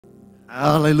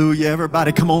Hallelujah.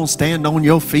 Everybody, come on, stand on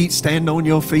your feet, stand on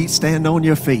your feet, stand on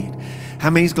your feet. How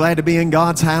many's glad to be in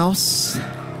God's house?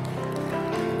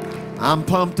 I'm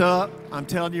pumped up. I'm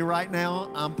telling you right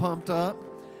now, I'm pumped up.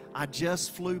 I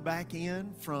just flew back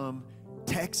in from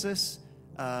Texas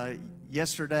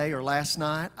yesterday or last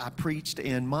night. I preached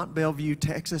in Mont Belvieu,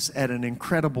 Texas at an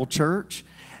incredible church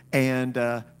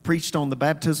and preached on the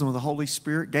baptism of the Holy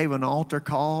Spirit, gave an altar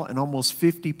call, and almost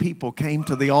 50 people came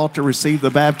to the altar, received the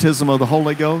baptism of the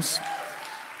Holy Ghost.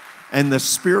 And the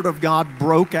Spirit of God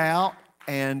broke out,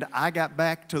 and I got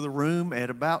back to the room at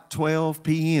about 12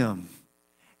 p.m.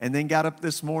 and then got up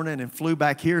this morning and flew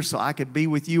back here so I could be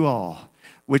with you all,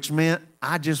 which meant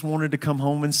I just wanted to come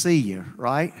home and see you,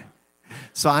 right?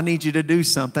 So I need you to do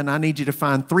something. I need you to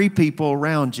find 3 people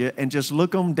around you and just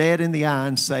look them dead in the eye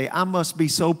and say, I must be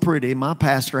so pretty. My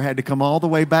pastor had to come all the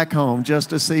way back home just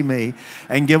to see me,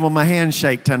 and give them a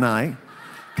handshake tonight.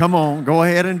 Come on, go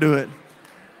ahead and do it.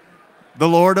 The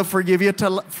Lord will forgive you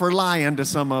for lying to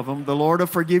some of them. The Lord will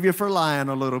forgive you for lying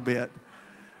a little bit.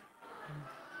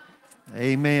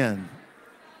 Amen.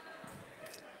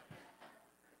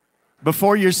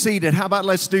 Before you're seated, how about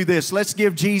let's do this? Let's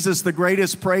give Jesus the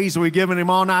greatest praise we've given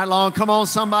him all night long. Come on,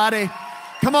 somebody.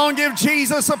 Come on, give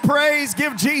Jesus a praise.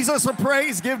 Give Jesus a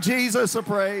praise. Give Jesus a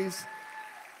praise.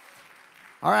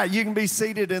 All right, you can be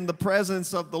seated in the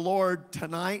presence of the Lord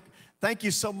tonight. Thank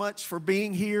you so much for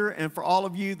being here, and for all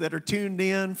of you that are tuned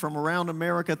in from around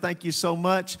America, thank you so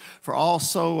much for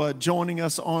also joining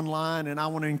us online. And I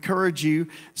want to encourage you,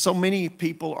 so many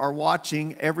people are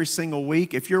watching every single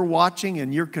week. If you're watching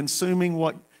and you're consuming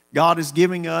what God is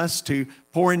giving us to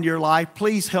pour into your life,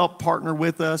 please help partner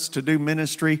with us to do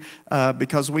ministry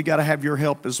because we got to have your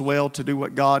help as well to do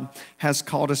what God has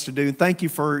called us to do. Thank you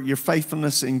for your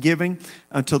faithfulness in giving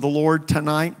to the Lord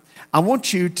tonight. I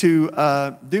want you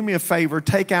to do me a favor,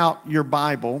 take out your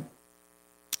Bible,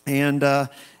 and I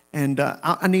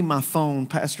need my phone,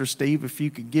 Pastor Steve, if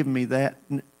you could give me that.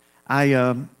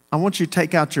 I want you to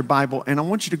take out your Bible, and I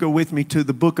want you to go with me to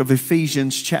the book of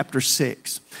Ephesians chapter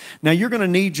 6. Now, you're going to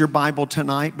need your Bible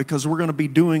tonight because we're going to be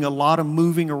doing a lot of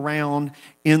moving around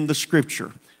in the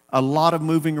Scripture, a lot of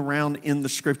moving around in the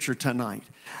Scripture tonight.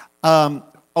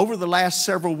 Over the last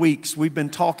several weeks, we've been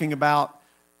talking about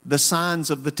the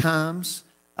signs of the times,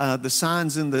 the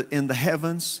signs in the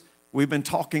heavens. We've been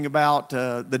talking about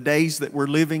the days that we're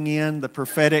living in, the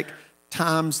prophetic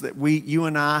times that you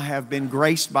and I have been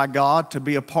graced by God to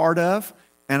be a part of.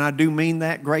 And I do mean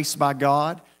that, graced by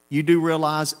God. You do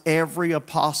realize every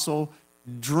apostle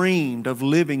dreamed of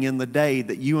living in the day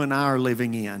that you and I are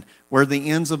living in, where the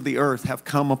ends of the earth have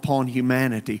come upon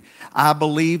humanity. I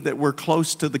believe that we're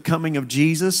close to the coming of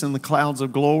Jesus in the clouds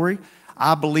of glory.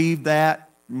 I believe that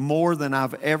more than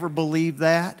I've ever believed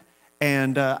that.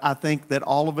 And I think that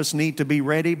all of us need to be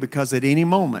ready because at any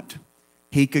moment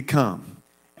he could come.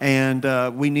 And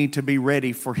we need to be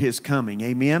ready for his coming.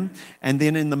 Amen. And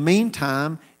then in the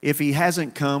meantime, if he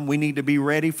hasn't come, we need to be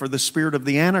ready for the spirit of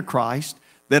the Antichrist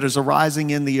that is arising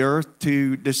in the earth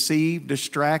to deceive,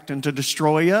 distract, and to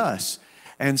destroy us.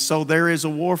 And so there is a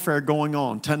warfare going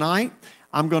on. Tonight,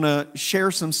 I'm going to share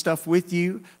some stuff with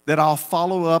you that I'll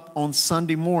follow up on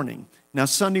Sunday morning. Now,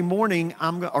 Sunday morning,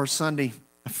 or Sunday,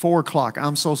 4 o'clock,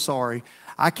 I'm so sorry.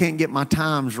 I can't get my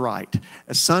times right.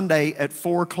 Sunday at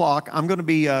 4 o'clock, I'm going to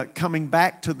be coming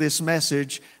back to this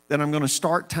message that I'm going to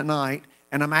start tonight.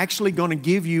 And I'm actually going to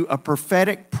give you a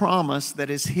prophetic promise that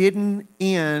is hidden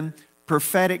in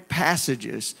prophetic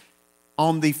passages.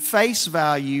 On the face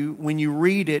value, when you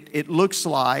read it, it looks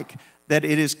like that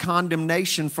it is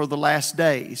condemnation for the last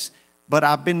days. But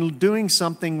I've been doing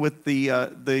something with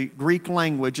the Greek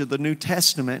language of the New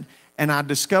Testament, and I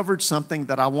discovered something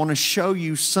that I want to show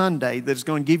you Sunday that's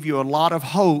going to give you a lot of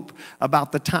hope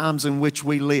about the times in which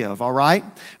we live, all right?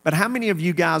 But how many of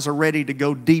you guys are ready to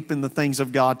go deep in the things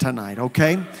of God tonight,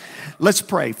 okay? Let's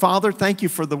pray. Father, thank you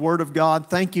for the Word of God.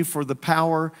 Thank you for the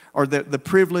power or the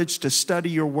privilege to study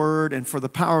your Word, and for the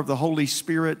power of the Holy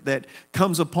Spirit that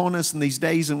comes upon us in these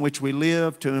days in which we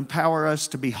live to empower us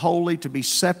to be holy, to be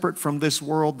separate from this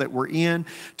world that we're in,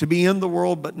 to be in the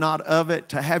world but not of it,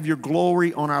 to have your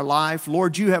glory on our life.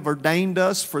 Lord, you have ordained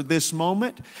us for this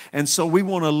moment, and so we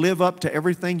want to live up to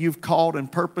everything you've called and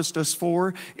purposed us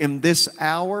for in this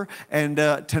hour. And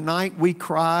tonight we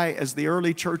cry, as the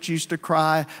early church used to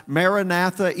cry,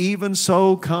 Maranatha, even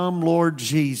so come Lord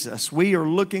Jesus. We are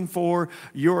looking for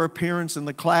your appearance in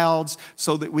the clouds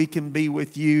so that we can be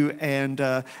with you. And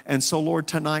so, Lord,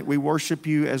 tonight we worship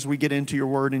you as we get into your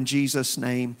word in Jesus'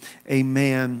 name.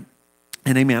 Amen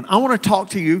and amen. I want to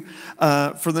talk to you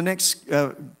for the next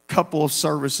couple of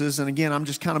services. And again, I'm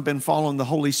just kind of been following the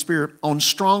Holy Spirit on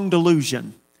strong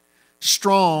delusion.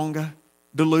 strong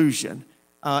delusion.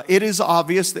 It is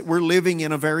obvious that we're living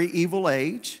in a very evil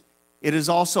age. It is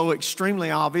also extremely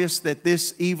obvious that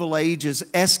this evil age is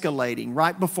escalating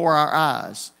right before our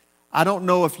eyes. I don't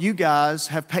know if you guys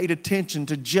have paid attention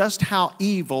to just how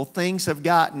evil things have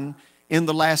gotten in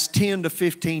the last 10 to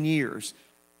 15 years,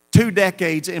 2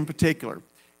 decades in particular.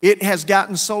 It has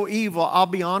gotten so evil, I'll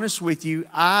be honest with you,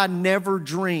 I never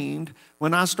dreamed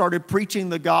when I started preaching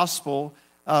the gospel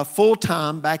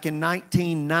full-time back in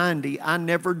 1990, I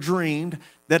never dreamed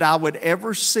that I would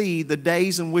ever see the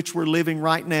days in which we're living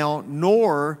right now,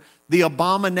 nor the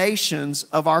abominations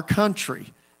of our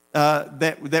country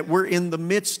that we're in the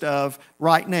midst of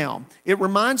right now. It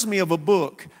reminds me of a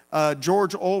book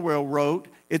George Orwell wrote.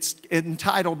 It's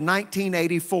entitled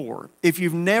 1984. If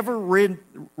you've never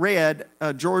read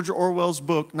George Orwell's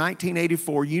book,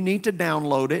 1984, you need to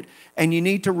download it and you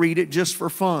need to read it just for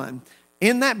fun.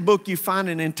 In that book, you find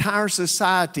an entire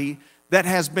society that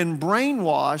has been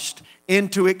brainwashed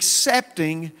into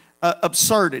accepting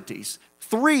absurdities.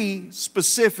 3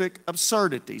 specific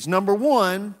absurdities. Number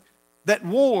 1, that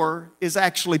war is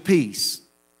actually peace.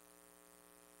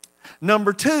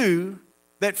 Number 2,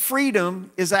 that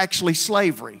freedom is actually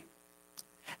slavery.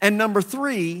 And number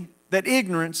 3, that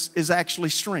ignorance is actually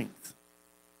strength.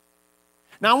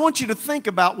 Now, I want you to think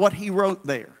about what he wrote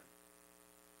there.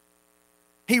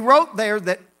 He wrote there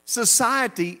that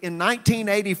society in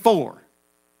 1984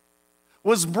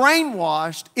 was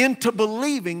brainwashed into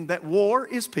believing that war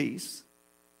is peace,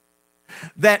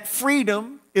 that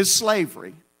freedom is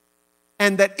slavery,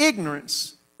 and that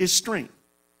ignorance is strength.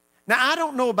 Now, I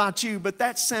don't know about you, but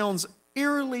that sounds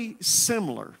eerily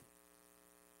similar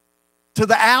to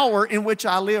the hour in which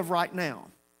I live right now.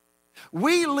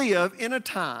 We live in a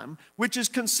time which is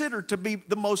considered to be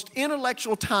the most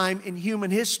intellectual time in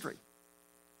human history.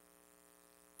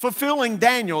 Fulfilling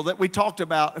Daniel that we talked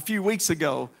about a few weeks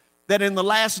ago, that in the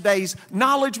last days,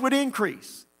 knowledge would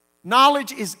increase.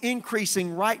 Knowledge is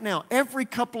increasing right now, every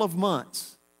couple of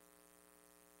months.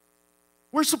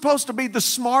 We're supposed to be the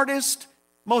smartest,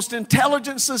 most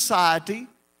intelligent society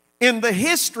in the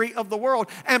history of the world,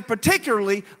 and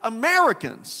particularly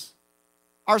Americans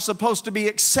are supposed to be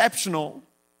exceptional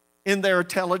in their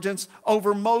intelligence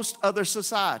over most other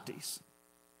societies.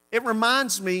 It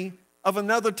reminds me of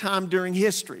another time during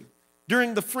history.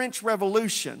 During the French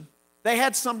Revolution, they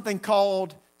had something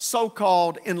called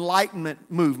so-called Enlightenment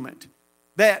movement,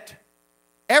 that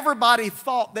everybody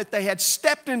thought that they had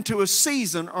stepped into a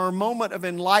season or a moment of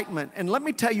enlightenment. And let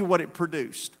me tell you what it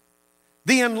produced.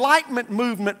 The Enlightenment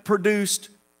movement produced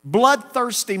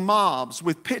bloodthirsty mobs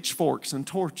with pitchforks and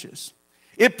torches.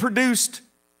 It produced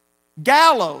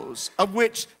gallows of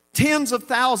which tens of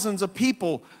thousands of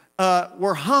people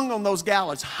were hung on those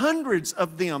gallows. Hundreds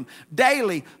of them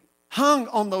daily hung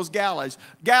on those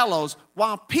gallows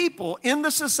while people in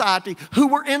the society who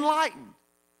were enlightened,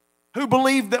 who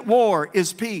believed that war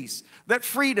is peace, that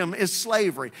freedom is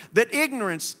slavery, that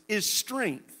ignorance is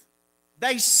strength,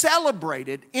 they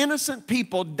celebrated innocent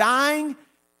people dying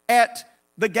at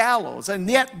the gallows, and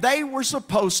yet they were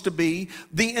supposed to be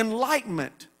the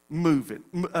Enlightenment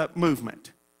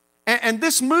movement. And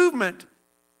this movement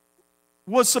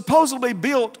was supposedly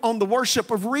built on the worship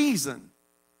of reason.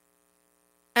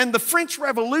 And the French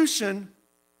Revolution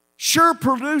sure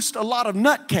produced a lot of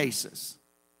nutcases.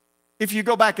 If you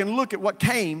go back and look at what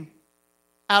came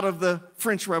out of the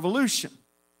French Revolution.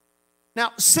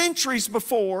 Now, centuries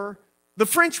before the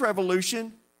French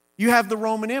Revolution, you have the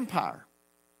Roman Empire.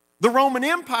 The Roman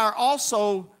Empire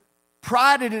also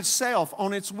prided itself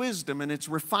on its wisdom and its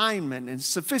refinement and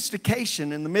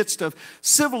sophistication in the midst of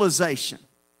civilization.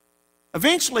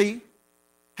 Eventually,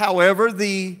 however,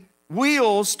 the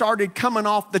wheels started coming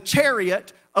off the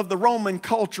chariot of the Roman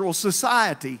cultural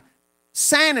society.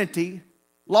 Sanity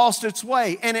lost its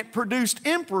way, and it produced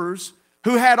emperors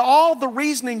who had all the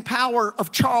reasoning power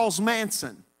of Charles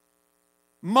Manson.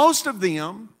 Most of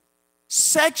them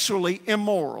sexually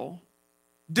immoral,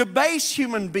 debased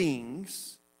human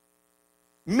beings,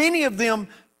 many of them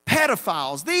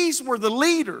pedophiles. These were the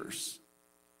leaders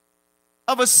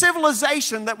of a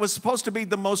civilization that was supposed to be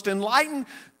the most enlightened,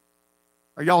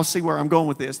 or y'all see where I'm going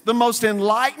with this, the most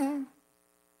enlightened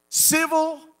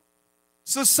civil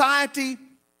society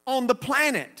on the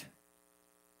planet.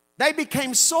 They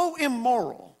became so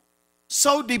immoral,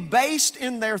 so debased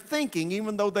in their thinking,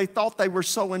 even though they thought they were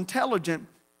so intelligent,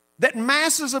 that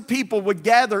masses of people would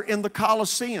gather in the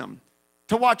Colosseum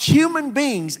to watch human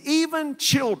beings, even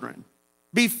children,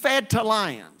 be fed to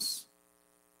lions.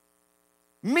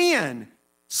 Men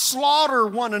slaughter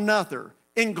one another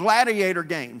in gladiator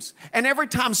games. And every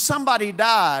time somebody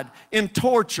died in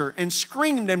torture and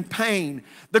screamed in pain,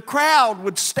 the crowd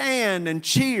would stand and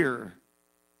cheer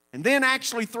and then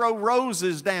actually throw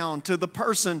roses down to the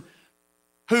person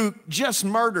who just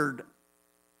murdered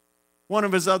one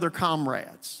of his other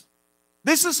comrades.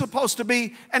 This is supposed to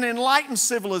be an enlightened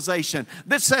civilization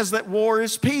that says that war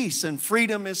is peace and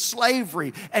freedom is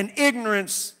slavery and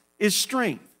ignorance is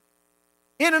strength.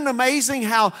 Isn't it amazing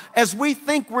how as we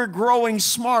think we're growing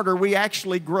smarter, we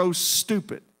actually grow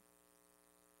stupid?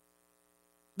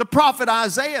 The prophet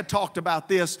Isaiah talked about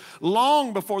this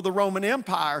long before the Roman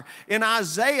Empire. In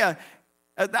Isaiah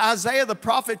the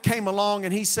prophet came along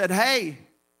and he said, hey,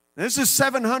 this is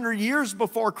 700 years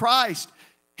before Christ.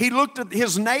 He looked at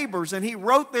his neighbors and he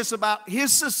wrote this about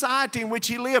his society in which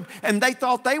he lived, and they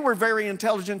thought they were very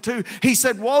intelligent too. He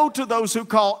said, woe to those who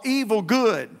call evil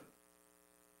good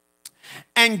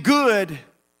and good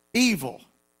evil.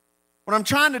 What I'm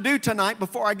trying to do tonight,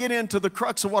 before I get into the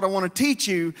crux of what I want to teach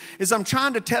you, is I'm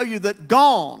trying to tell you that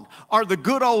gone are the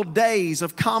good old days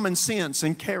of common sense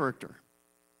and character.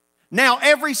 Now,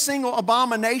 every single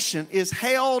abomination is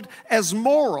held as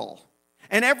moral,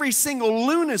 and every single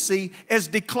lunacy is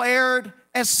declared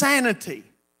as sanity.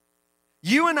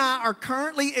 You and I are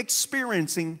currently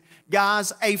experiencing,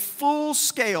 guys, a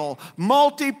full-scale,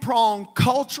 multi-pronged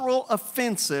cultural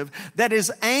offensive that is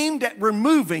aimed at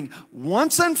removing,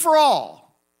 once and for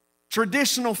all,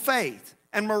 traditional faith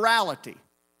and morality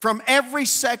from every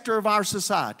sector of our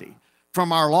society,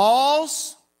 from our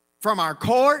laws, from our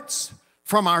courts,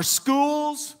 from our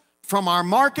schools, from our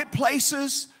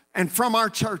marketplaces, and from our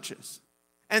churches.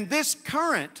 And this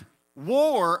current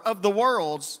war of the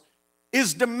worlds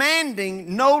is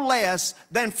demanding no less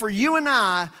than for you and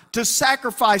I to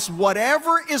sacrifice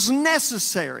whatever is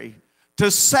necessary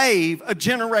to save a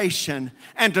generation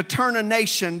and to turn a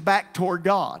nation back toward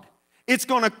God. It's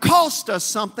going to cost us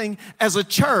something as a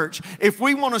church if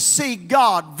we want to see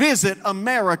God visit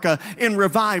America in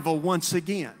revival once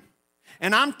again.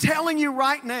 And I'm telling you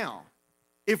right now,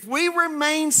 if we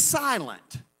remain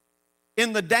silent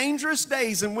in the dangerous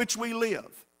days in which we live,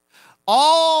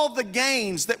 all the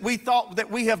gains that we thought that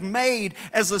we have made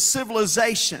as a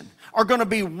civilization are going to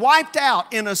be wiped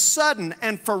out in a sudden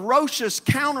and ferocious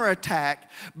counterattack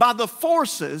by the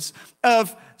forces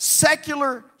of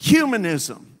secular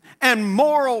humanism and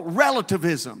moral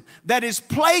relativism that is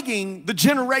plaguing the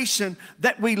generation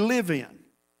that we live in.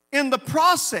 In the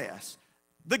process,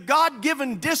 the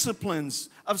God-given disciplines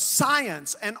of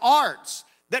science and arts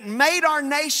that made our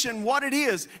nation what it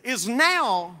is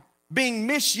now being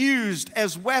misused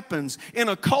as weapons in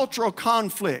a cultural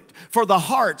conflict for the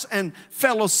hearts and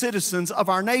fellow citizens of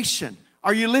our nation.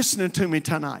 Are you listening to me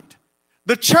tonight?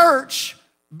 The church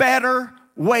better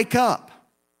wake up.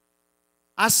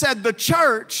 I said the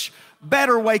church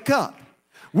better wake up.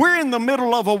 We're in the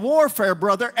middle of a warfare,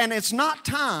 brother, and it's not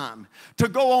time to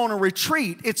go on a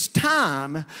retreat. It's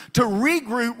time to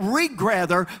regroup,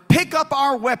 regather, pick up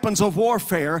our weapons of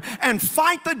warfare, and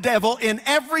fight the devil in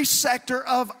every sector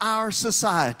of our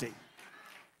society.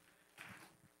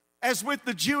 As with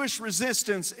the Jewish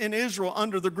resistance in Israel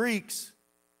under the Greeks,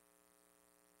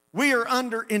 we are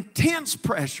under intense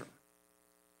pressure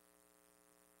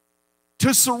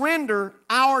to surrender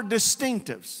our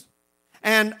distinctives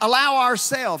and allow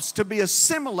ourselves to be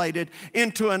assimilated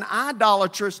into an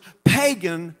idolatrous,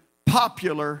 pagan,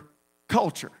 popular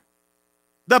culture.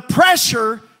 The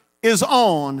pressure is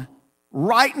on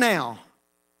right now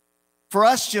for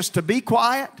us just to be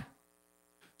quiet,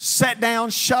 sit down,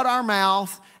 shut our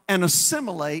mouth, and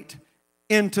assimilate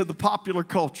into the popular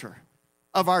culture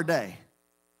of our day.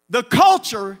 The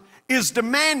culture is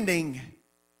demanding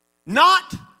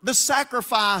not the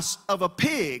sacrifice of a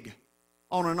pig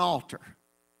on an altar.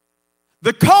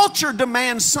 The culture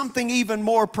demands something even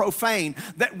more profane,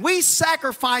 that we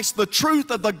sacrifice the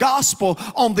truth of the gospel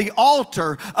on the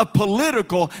altar of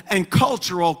political and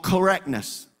cultural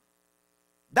correctness.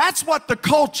 That's what the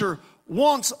culture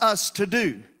wants us to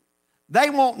do.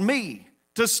 They want me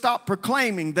to stop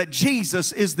proclaiming that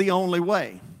Jesus is the only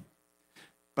way.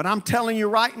 But I'm telling you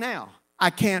right now, I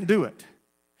can't do it.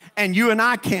 And you and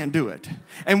I can't do it.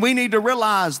 And we need to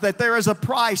realize that there is a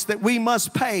price that we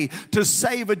must pay to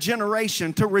save a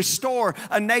generation, to restore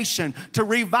a nation, to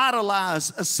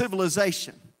revitalize a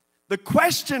civilization. The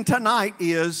question tonight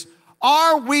is,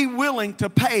 are we willing to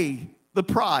pay the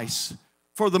price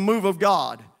for the move of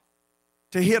God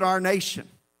to hit our nation?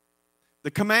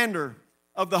 The commander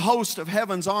of the host of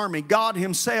heaven's army, God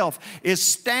himself, is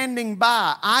standing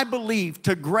by, I believe,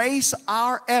 to grace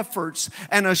our efforts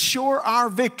and assure our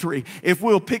victory if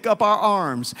we'll pick up our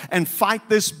arms and fight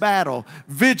this battle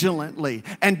vigilantly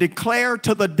and declare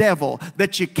to the devil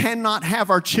that you cannot have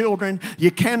our children, you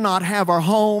cannot have our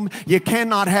home, you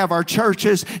cannot have our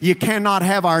churches, you cannot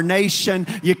have our nation,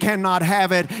 you cannot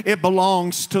have it. It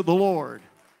belongs to the Lord.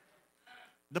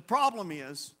 The problem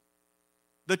is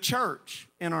the church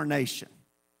in our nation.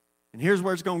 And here's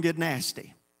where it's going to get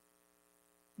nasty.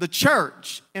 The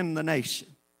church in the nation,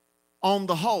 on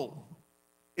the whole,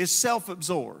 is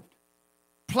self-absorbed,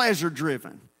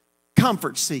 pleasure-driven,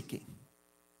 comfort-seeking.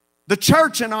 The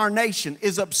church in our nation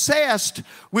is obsessed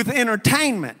with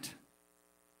entertainment.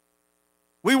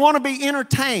 We want to be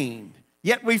entertained,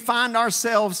 yet we find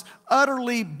ourselves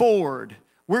utterly bored.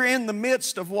 We're in the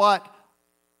midst of what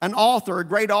an author, a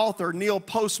great author, Neil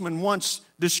Postman, once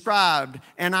described,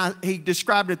 and he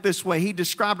described it this way. He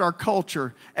described our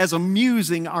culture as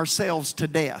amusing ourselves to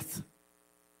death.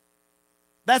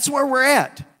 That's where we're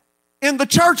at in the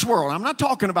church world. I'm not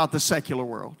talking about the secular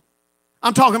world.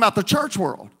 I'm talking about the church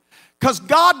world. Because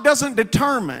God doesn't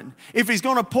determine if he's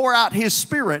going to pour out his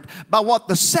Spirit by what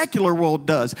the secular world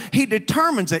does. He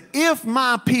determines it. If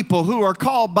my people who are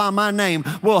called by my name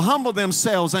will humble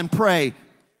themselves and pray,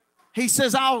 he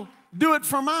says, I'll do it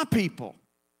for my people.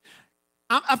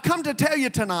 I've come to tell you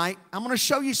tonight, I'm going to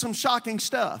show you some shocking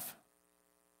stuff.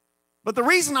 But the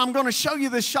reason I'm going to show you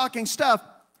this shocking stuff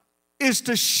is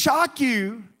to shock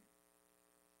you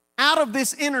out of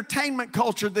this entertainment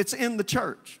culture that's in the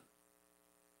church.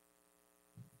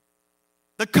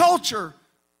 The culture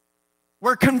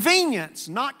where convenience,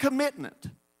 not commitment,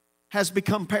 has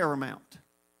become paramount.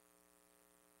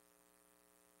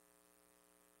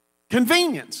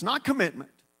 Convenience, not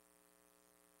commitment.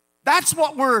 That's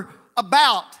what we're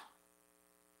about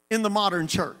in the modern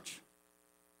church.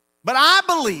 But I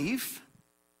believe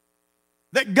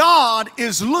that God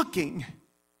is looking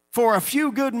for a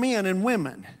few good men and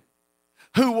women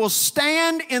who will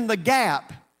stand in the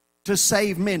gap to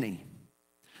save many.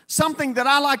 Something that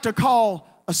I like to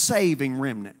call a saving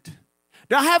remnant.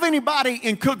 Do I have anybody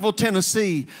in Cookeville,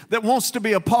 Tennessee that wants to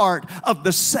be a part of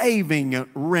the saving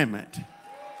remnant?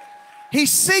 He's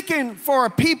seeking for a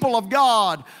people of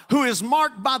God who is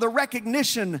marked by the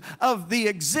recognition of the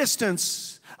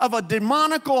existence of a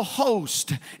demonical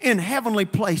host in heavenly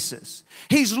places.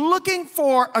 He's looking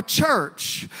for a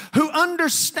church who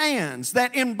understands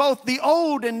that in both the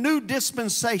old and new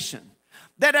dispensation,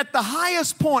 that at the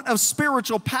highest point of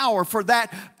spiritual power for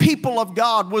that people of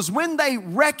God was when they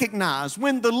recognized,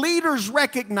 when the leaders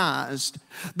recognized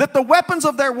that the weapons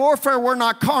of their warfare were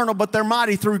not carnal, but they're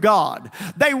mighty through God.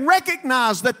 They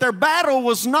recognized that their battle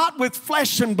was not with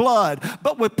flesh and blood,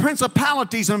 but with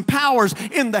principalities and powers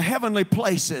in the heavenly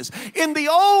places. In the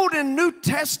Old and New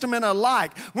Testament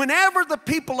alike, whenever the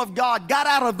people of God got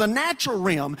out of the natural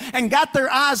realm and got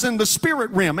their eyes in the spirit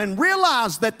realm and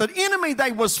realized that the enemy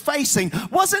they was facing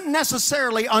wasn't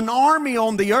necessarily an army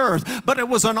on the earth, but it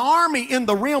was an army in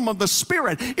the realm of the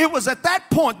spirit. It was at that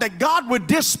point that God would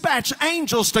dispatch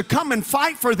angels to come and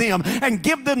fight for them and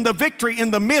give them the victory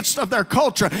in the midst of their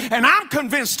culture. And I'm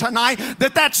convinced tonight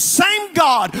that that same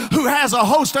God who has a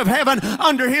host of heaven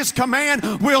under his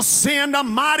command will send a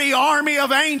mighty army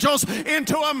of angels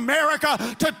into America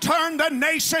to turn the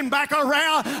nation back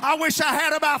around. I wish I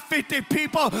had about 50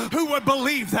 people who would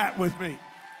believe that with me.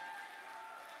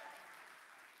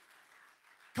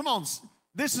 Come on,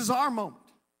 this is our moment.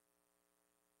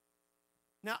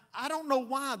 Now, I don't know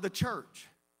why the church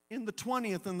in the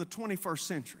 20th and the 21st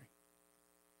century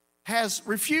has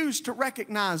refused to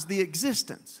recognize the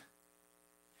existence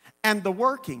and the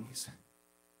workings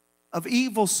of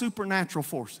evil supernatural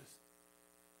forces.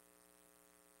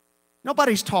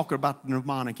 Nobody's talking about the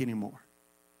demonic anymore.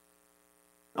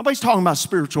 Nobody's talking about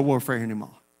spiritual warfare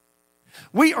anymore.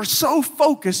 We are so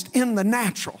focused in the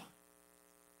natural.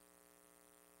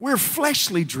 We're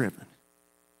fleshly driven.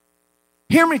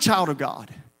 Hear me, child of God.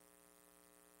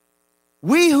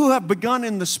 We who have begun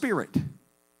in the spirit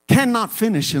cannot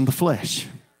finish in the flesh.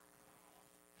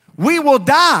 We will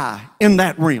die in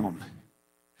that realm.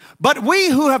 But we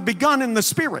who have begun in the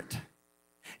spirit,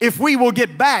 if we will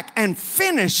get back and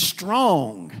finish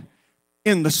strong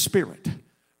in the spirit,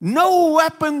 no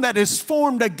weapon that is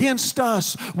formed against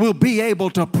us will be able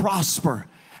to prosper,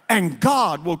 and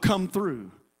God will come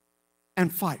through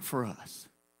and fight for us.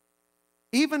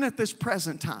 Even at this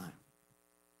present time,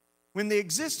 when the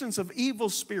existence of evil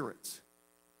spirits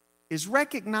is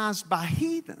recognized by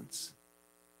heathens,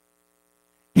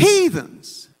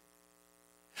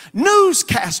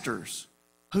 newscasters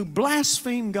who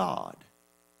blaspheme God,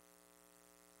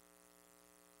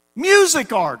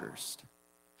 music artists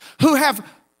who have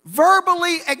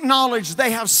verbally acknowledged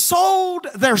they have sold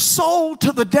their soul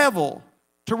to the devil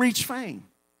to reach fame.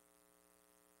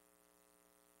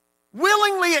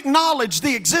 Willingly acknowledge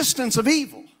the existence of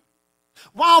evil,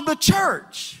 while the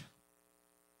church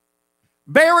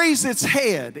buries its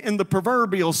head in the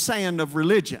proverbial sand of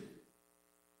religion.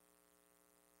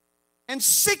 And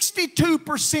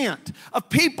 62% of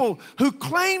people who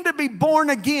claim to be born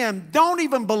again don't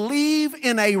even believe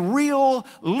in a real,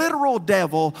 literal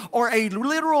devil or a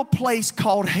literal place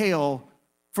called hell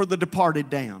for the departed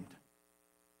damned.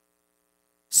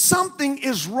 Something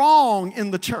is wrong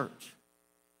in the church.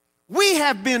 We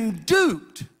have been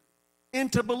duped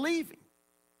into believing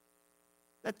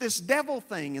that this devil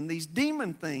thing and these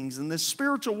demon things and this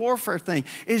spiritual warfare thing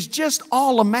is just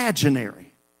all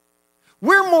imaginary.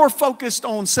 We're more focused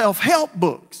on self-help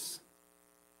books.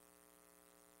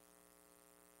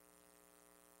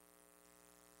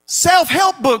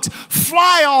 Self-help books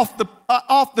fly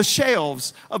off the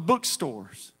shelves of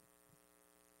bookstores.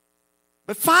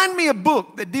 But find me a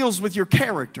book that deals with your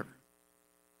character.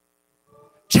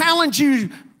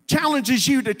 Challenges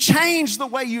you to change the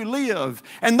way you live.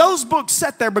 And those books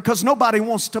sit there because nobody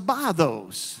wants to buy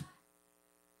those.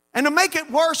 And to make it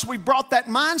worse, we brought that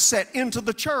mindset into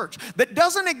the church that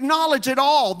doesn't acknowledge at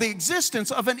all the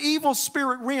existence of an evil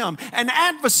spirit realm, an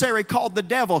adversary called the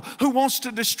devil who wants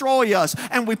to destroy us.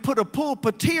 And we put a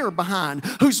pulpiteer behind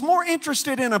who's more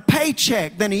interested in a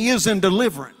paycheck than he is in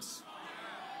deliverance.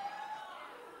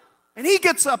 And he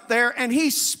gets up there and he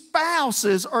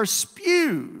spouses or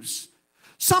spews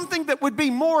something that would be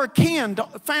more akin to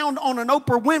found on an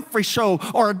Oprah Winfrey show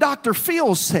or a Dr.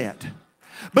 Phil set.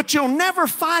 But you'll never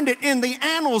find it in the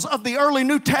annals of the early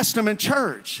New Testament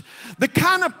church. The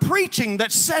kind of preaching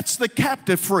that sets the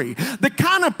captive free. The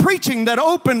kind of preaching that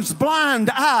opens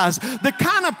blind eyes. The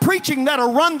kind of preaching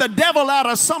that'll run the devil out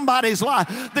of somebody's life.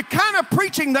 The kind of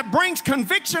preaching that brings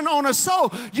conviction on a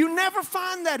soul. You never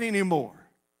find that anymore.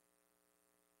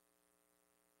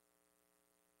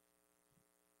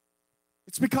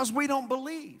 It's because we don't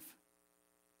believe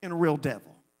in a real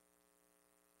devil.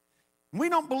 We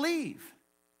don't believe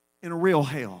in a real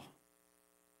hell.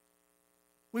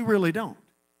 We really don't.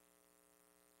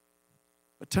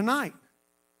 But tonight,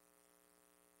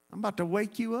 I'm about to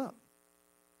wake you up.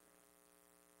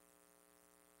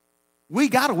 We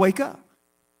got to wake up.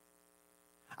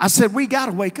 I said we got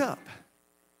to wake up.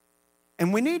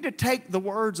 And we need to take the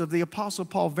words of the Apostle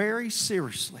Paul very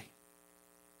seriously,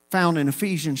 found in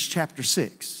Ephesians chapter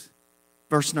 6,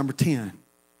 verse number 10.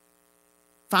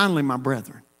 Finally, my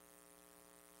brethren,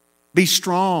 be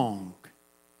strong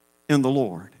in the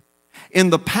Lord, in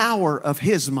the power of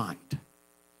His might.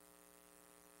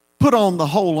 Put on the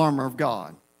whole armor of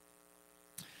God,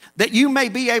 that you may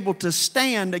be able to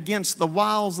stand against the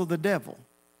wiles of the devil.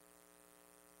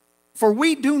 For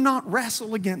we do not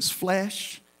wrestle against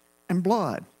flesh and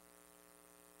blood.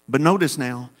 But notice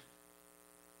now,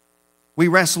 we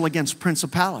wrestle against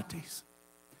principalities,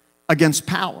 against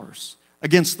powers,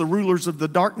 against the rulers of the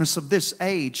darkness of this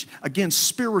age, against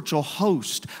spiritual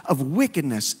hosts of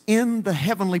wickedness in the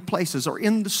heavenly places or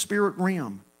in the spirit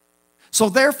realm. So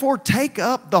therefore take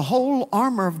up the whole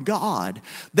armor of God,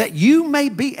 that you may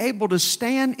be able to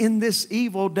stand in this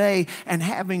evil day, and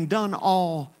having done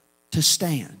all, to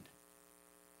stand.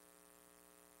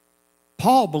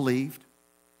 Paul believed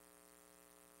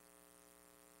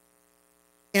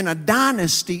in a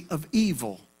dynasty of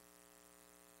evil,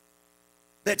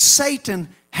 that Satan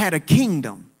had a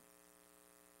kingdom,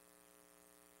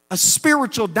 a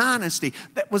spiritual dynasty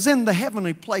that was in the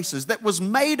heavenly places, that was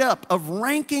made up of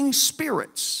ranking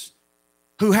spirits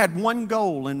who had one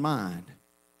goal in mind: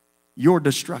 your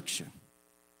destruction.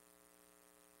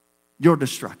 Your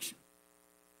destruction.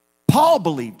 Paul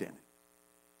believed in it.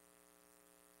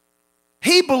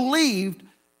 He believed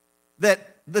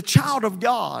that the child of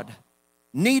God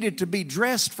needed to be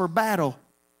dressed for battle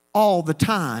all the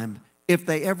time if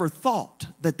they ever thought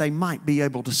that they might be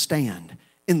able to stand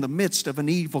in the midst of an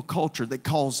evil culture that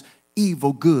calls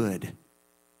evil good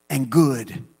and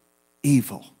good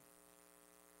evil.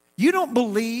 You don't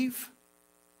believe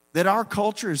that our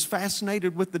culture is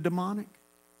fascinated with the demonic?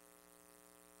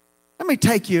 Let me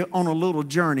take you on a little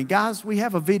journey. Guys, we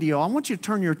have a video. I want you to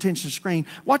turn your attention to the screen.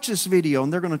 Watch this video,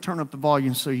 and they're going to turn up the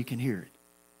volume so you can hear it.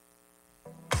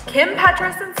 Kim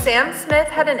Petras and Sam Smith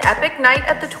had an epic night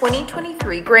at the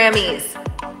 2023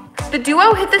 Grammys. The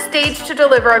duo hit the stage to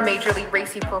deliver a majorly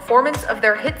racy performance of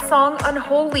their hit song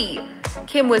Unholy.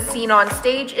 Kim was seen on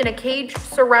stage in a cage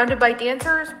surrounded by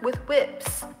dancers with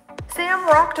whips. Sam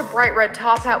rocked a bright red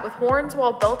top hat with horns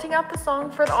while belting out the song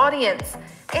for the audience,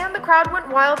 and the crowd went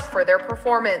wild for their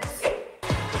performance.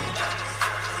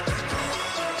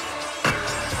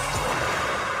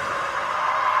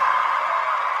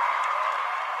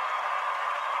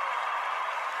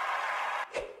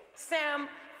 Sam,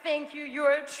 thank you.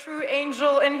 You're a true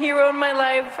angel and hero in my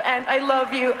life, and I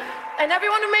love you. And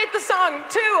everyone who made the song,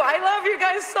 too. I love you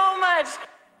guys so much.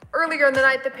 Earlier in the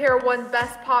night, the pair won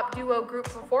Best Pop Duo Group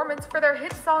Performance for their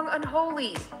hit song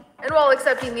Unholy. And while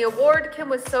accepting the award, Kim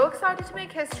was so excited to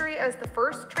make history as the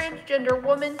first transgender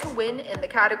woman to win in the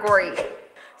category.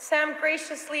 Sam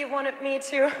graciously wanted me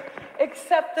to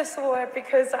accept this award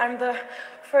because I'm the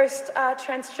first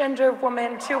transgender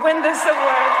woman to win this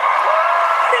award.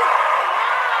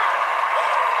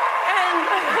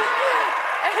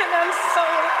 and I'm so...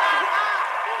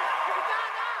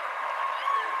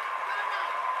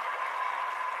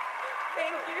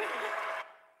 Thank you.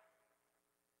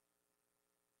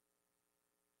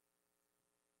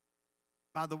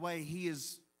 By the way, he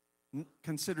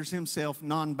considers himself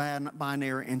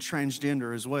non-binary and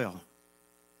transgender as well.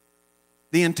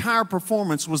 The entire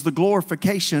performance was the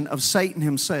glorification of Satan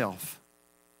himself.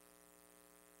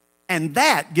 And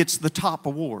that gets the top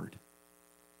award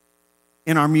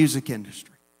in our music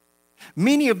industry.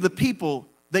 Many of the people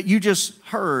that you just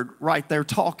heard right there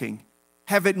talking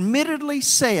have admittedly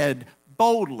said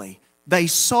boldly, they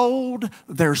sold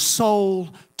their soul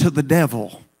to the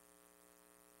devil.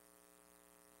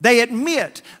 They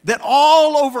admit that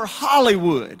all over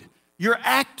Hollywood, your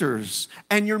actors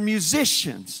and your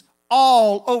musicians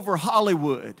all over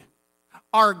Hollywood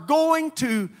are going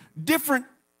to different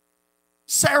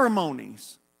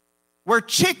ceremonies where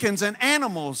chickens and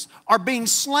animals are being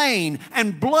slain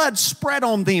and blood spread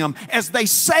on them as they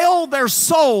sell their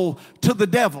soul to the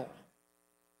devil.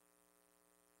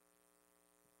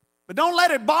 But don't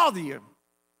let it bother you.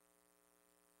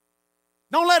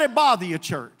 Don't let it bother you,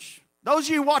 church. Those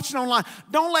of you watching online,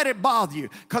 don't let it bother you.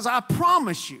 Because I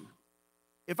promise you,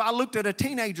 if I looked at a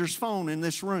teenager's phone in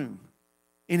this room,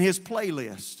 in his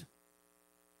playlist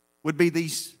would be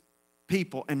these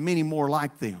people and many more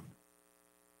like them.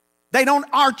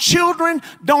 Our children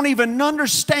don't even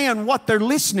understand what they're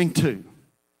listening to.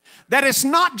 That it's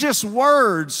not just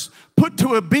words put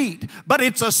to a beat, but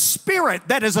it's a spirit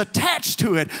that is attached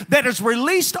to it, that is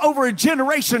released over a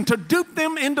generation to dupe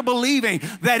them into believing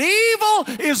that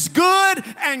evil is good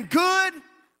and good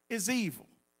is evil.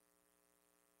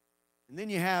 And then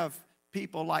you have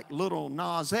people like little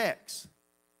Nas X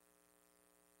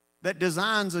that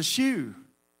designs a shoe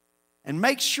and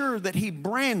makes sure that he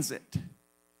brands it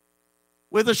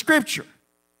with a scripture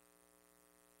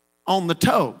on the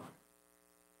toe.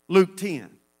 Luke 10.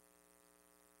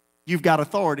 You've got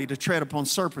authority to tread upon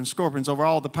serpents, scorpions, over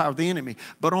all the power of the enemy.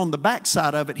 But on the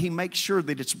backside of it, he makes sure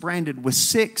that it's branded with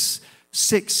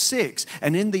 666.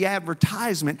 And in the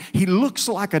advertisement, he looks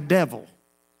like a devil.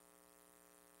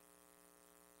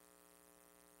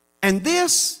 And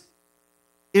this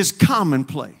is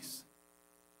commonplace.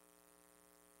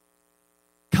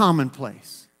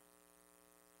 Commonplace.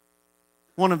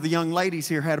 One of the young ladies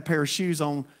here had a pair of shoes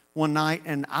on one night,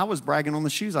 and I was bragging on the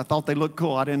shoes. I thought they looked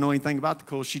cool. I didn't know anything about the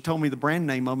cool. She told me the brand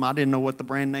name of them. I didn't know what the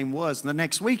brand name was. And the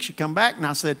next week, she come back, and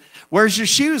I said, "Where's your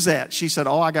shoes at?" She said,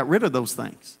 "Oh, I got rid of those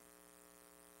things."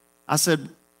 I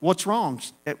said, "What's wrong?"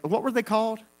 What were they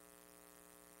called?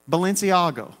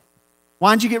 Balenciaga.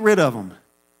 Why'd you get rid of them?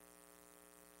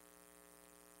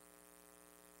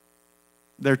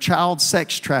 They're child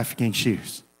sex trafficking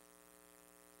shoes.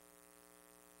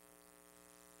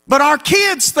 But our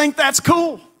kids think that's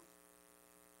cool.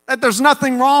 That there's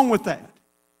nothing wrong with that.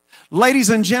 Ladies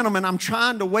and gentlemen, I'm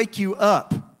trying to wake you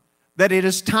up that it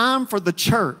is time for the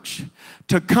church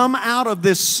to come out of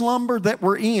this slumber that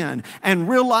we're in and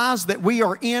realize that we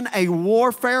are in a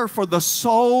warfare for the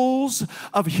souls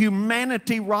of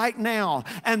humanity right now.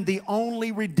 And the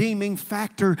only redeeming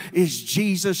factor is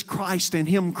Jesus Christ and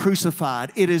Him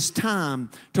crucified. It is time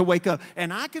to wake up.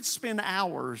 And I could spend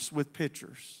hours with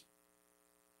pictures.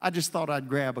 I just thought I'd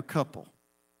grab a couple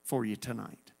for you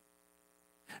tonight.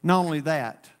 Not only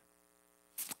that,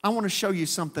 I want to show you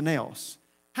something else.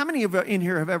 How many of you in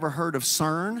here have ever heard of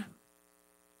CERN?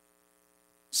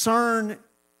 CERN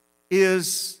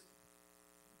is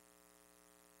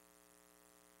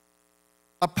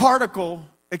a particle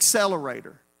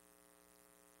accelerator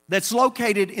that's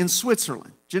located in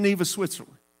Switzerland, Geneva,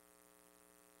 Switzerland.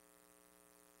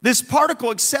 This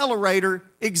particle accelerator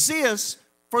exists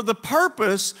for the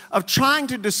purpose of trying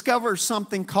to discover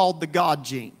something called the God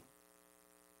gene.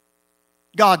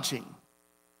 God gene.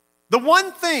 The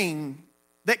one thing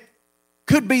that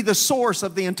could be the source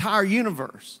of the entire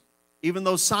universe. even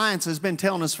though science has been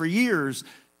telling us for years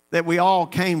that we all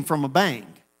came from a bang.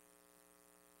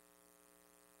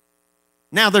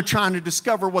 Now they're trying to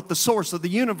discover what the source of the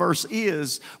universe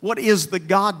is. What is the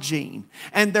God gene?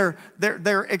 And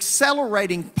they're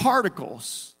accelerating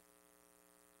particles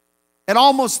at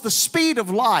almost the speed of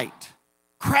light,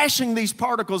 crashing these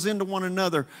particles into one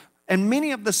another. And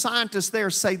many of the scientists there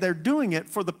say they're doing it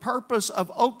for the purpose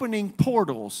of opening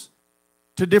portals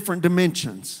to different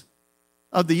dimensions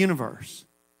of the universe.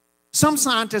 Some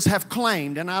scientists have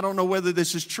claimed, and I don't know whether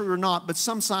this is true or not, but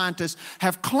some scientists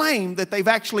have claimed that they've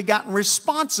actually gotten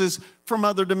responses from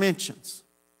other dimensions.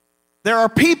 There are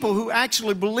people who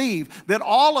actually believe that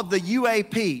all of the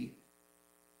UAP,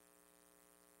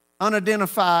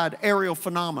 unidentified aerial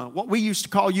phenomena, what we used to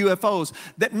call UFOs,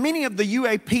 that many of the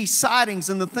UAP sightings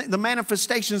and the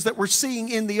manifestations that we're seeing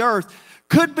in the earth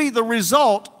could be the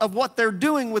result of what they're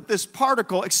doing with this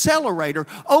particle accelerator,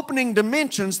 opening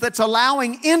dimensions that's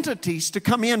allowing entities to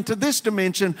come into this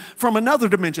dimension from another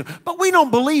dimension. But we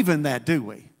don't believe in that, do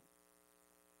we?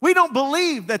 We don't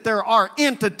believe that there are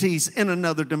entities in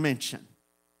another dimension.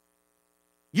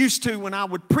 Used to, when I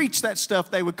would preach that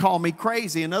stuff, they would call me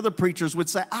crazy, and other preachers would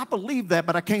say, I believe that,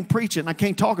 but I can't preach it and I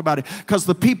can't talk about it because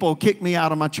the people kick me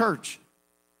out of my church.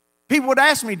 People would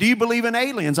ask me, do you believe in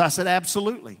aliens? I said,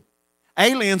 absolutely.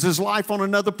 Aliens is life on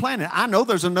another planet. I know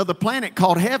there's another planet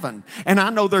called heaven, and I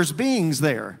know there's beings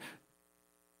there.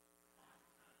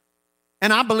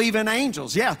 And I believe in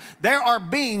angels. Yeah, there are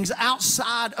beings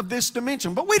outside of this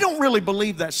dimension, but we don't really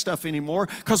believe that stuff anymore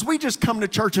because we just come to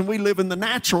church and we live in the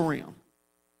natural realm.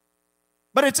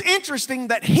 But it's interesting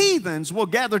that heathens will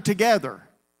gather together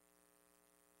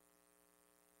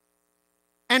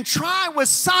and try with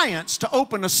science to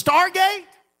open a stargate,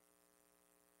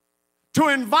 to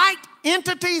invite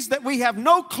entities that we have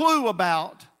no clue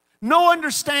about, no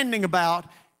understanding about,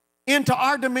 into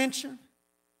our dimension.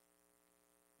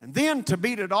 And then to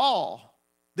beat it all,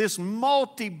 this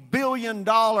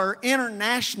multi-billion-dollar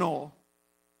international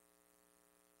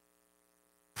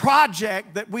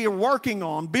project that we are working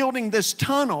on, building this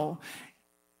tunnel,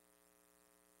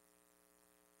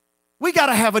 we got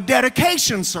to have a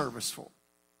dedication service for it.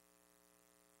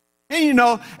 And you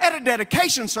know, at a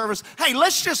dedication service, hey,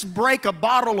 let's just break a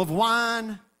bottle of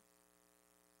wine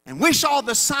and wish all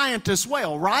the scientists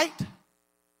well, right?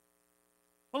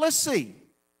 Well, let's see.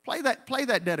 Play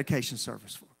that dedication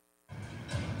service for me.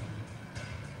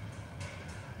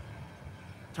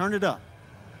 Turn it up.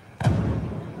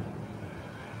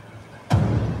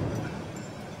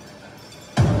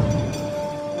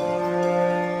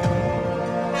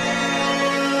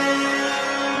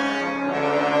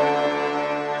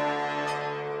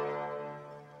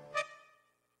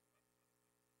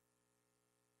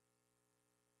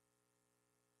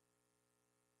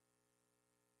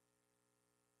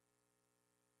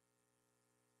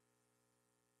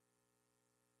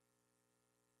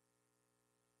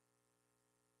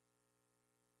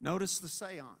 Notice the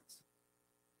seance.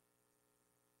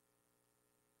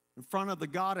 In front of the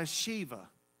goddess Shiva.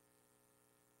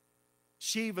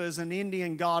 Shiva is an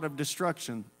Indian god of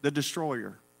destruction, the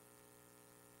destroyer.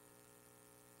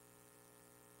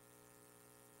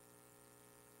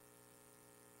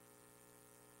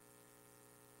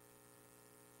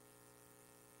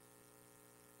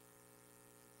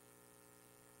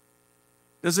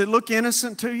 Does it look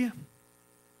innocent to you?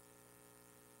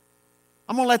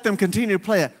 I'm going to let them continue to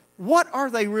play it. What are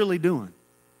they really doing?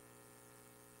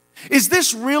 Is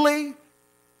this really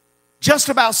just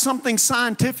about something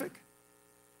scientific?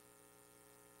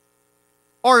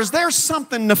 Or is there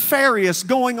something nefarious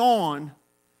going on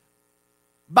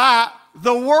by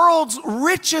the world's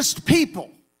richest people?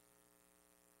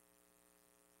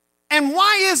 And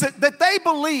why is it that they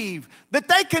believe that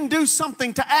they can do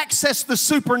something to access the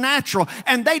supernatural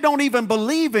and they don't even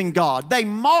believe in God? They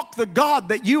mock the God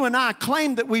that you and I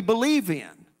claim that we believe in.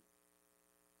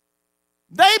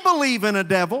 They believe in a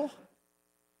devil.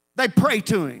 They pray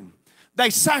to him. They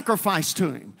sacrifice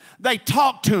to him. They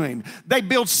talk to him. They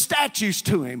build statues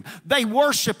to him. They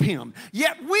worship him.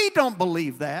 Yet we don't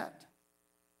believe that.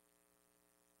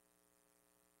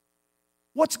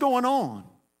 What's going on?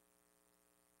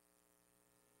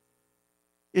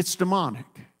 It's demonic.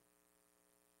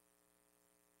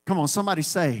 Come on, somebody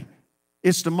say,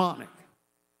 it's demonic.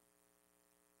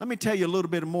 Let me tell you a little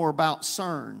bit more about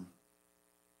CERN.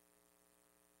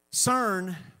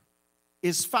 CERN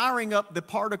is firing up the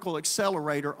particle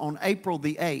accelerator on April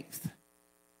the 8th.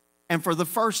 And for the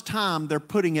first time, they're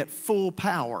putting it full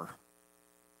power.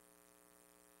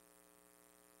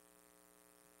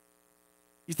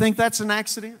 You think that's an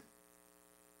accident?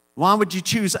 Why would you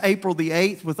choose April the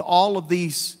 8th with all of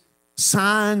these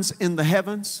signs in the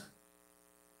heavens.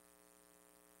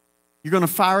 You're going to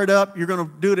fire it up. You're going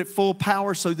to do it at full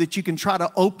power so that you can try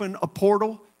to open a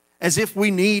portal as if we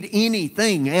need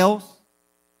anything else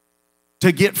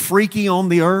to get freaky on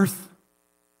the earth.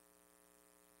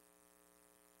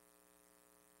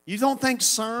 You don't think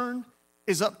CERN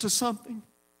is up to something?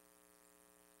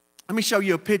 Let me show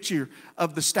you a picture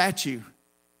of the statue.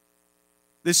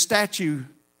 This statue,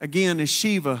 again, is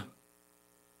Shiva,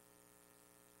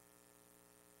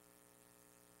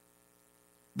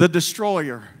 the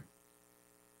destroyer.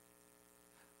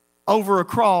 Over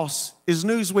across is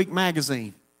Newsweek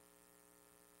magazine.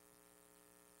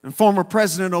 And former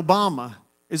President Obama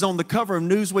is on the cover of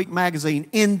Newsweek magazine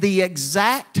in the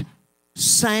exact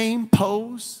same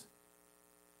pose.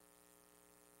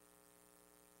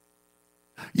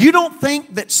 You don't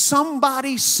think that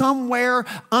somebody somewhere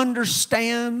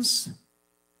understands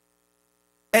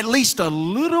at least a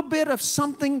little bit of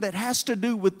something that has to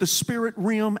do with the spirit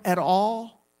realm at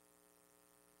all?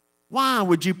 Why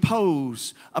would you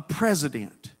pose a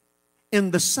president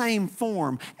in the same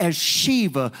form as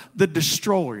Shiva, the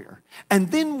destroyer? And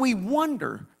then we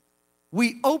wonder,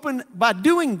 by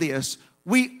doing this,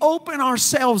 we open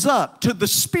ourselves up to the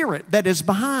spirit that is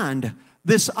behind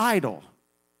this idol.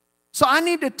 So I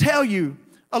need to tell you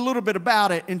a little bit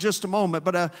about it in just a moment,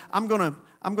 but I'm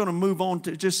gonna move on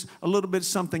to just a little bit of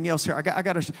something else here. I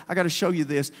gotta show you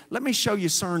this. Let me show you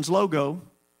CERN's logo.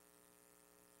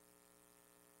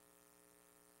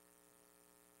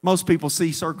 Most people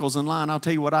see circles in line. I'll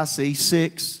tell you what I see.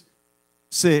 6,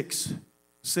 6,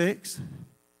 6.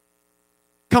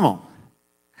 Come on.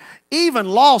 Even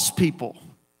lost people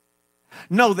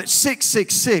know that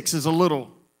 666 is a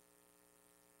little.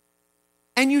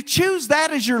 And you choose that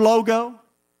as your logo.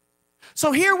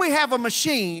 So here we have a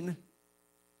machine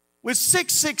with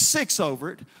 666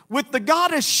 over it, with the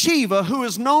goddess Shiva, who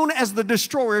is known as the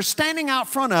destroyer, standing out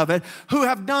front of it, who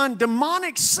have done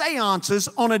demonic seances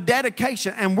on a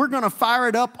dedication. And we're going to fire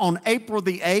it up on April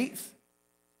the 8th.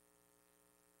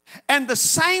 And the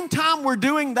same time we're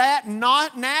doing that,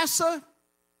 NASA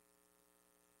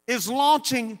is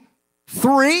launching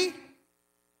 3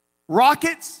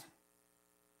 rockets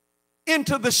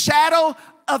into the shadow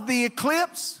of the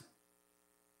eclipse.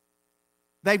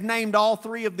 They've named all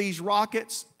 3 of these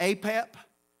rockets Apep.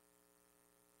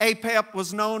 Apep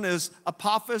was known as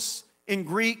Apophis in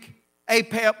Greek.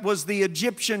 Apep was the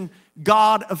Egyptian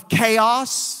god of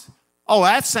chaos. Oh,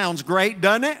 that sounds great,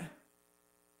 doesn't it?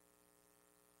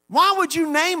 Why would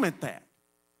you name it that?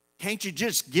 Can't you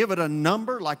just give it a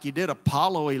number like you did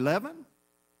Apollo 11?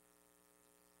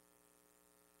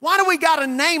 Why do we got to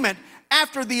name it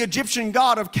after the Egyptian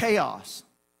god of chaos?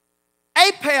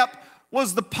 Apep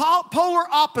was the polar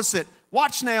opposite,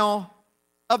 watch now,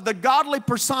 of the godly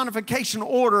personification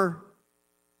order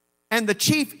and the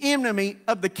chief enemy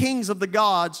of the kings of the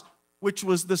gods, which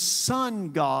was the sun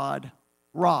god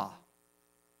Ra.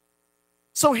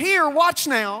 So here, watch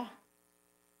now,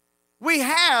 we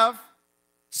have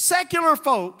secular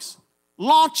folks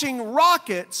launching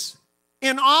rockets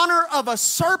in honor of a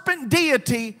serpent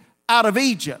deity out of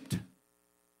Egypt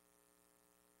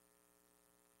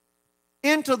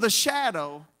into the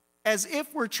shadow, as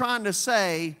if we're trying to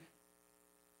say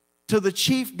to the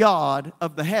chief God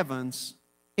of the heavens,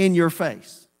 in your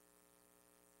face.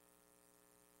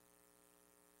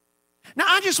 Now,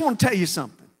 I just want to tell you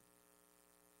something.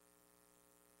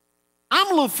 I'm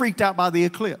a little freaked out by the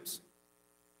eclipse.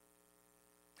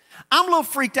 I'm a little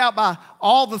freaked out by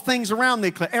all the things around the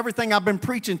eclipse, everything I've been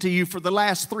preaching to you for the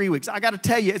last 3 weeks. I got to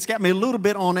tell you, it's got me a little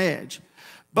bit on edge.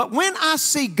 But when I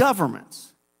see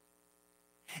governments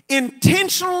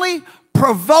intentionally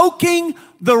provoking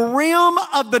the realm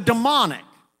of the demonic,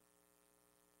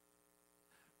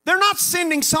 they're not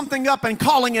sending something up and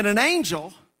calling it an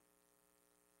angel.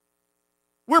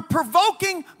 We're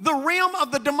provoking the realm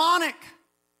of the demonic.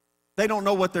 They don't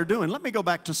know what they're doing. Let me go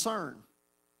back to CERN.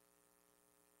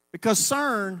 Because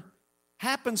CERN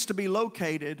happens to be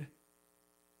located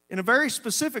in a very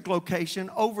specific location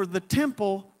over the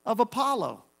temple of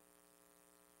Apollo.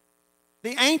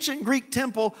 The ancient Greek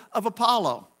temple of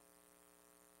Apollo.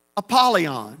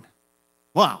 Apollyon.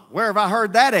 Wow, where have I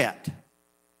heard that at?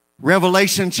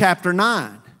 Revelation chapter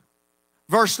 9,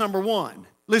 verse number 1.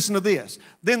 Listen to this.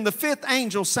 Then the 5th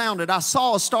angel sounded. I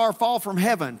saw a star fall from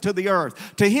heaven to the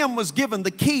earth. To him was given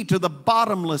the key to the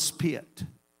bottomless pit.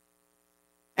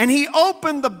 And he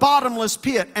opened the bottomless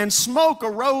pit, and smoke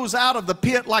arose out of the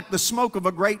pit like the smoke of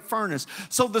a great furnace.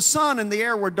 So the sun and the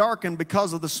air were darkened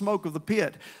because of the smoke of the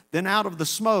pit. Then out of the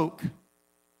smoke,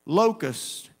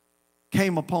 locusts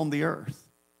came upon the earth.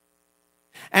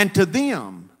 And to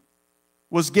them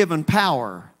was given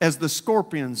power as the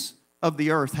scorpions of the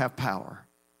earth have power.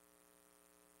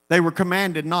 They were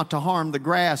commanded not to harm the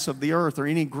grass of the earth or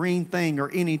any green thing or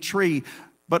any tree,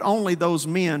 but only those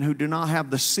men who do not have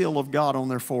the seal of God on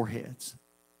their foreheads.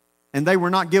 And they were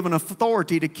not given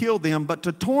authority to kill them, but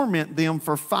to torment them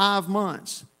for 5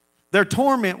 months. Their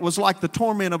torment was like the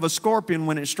torment of a scorpion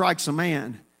when it strikes a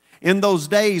man. In those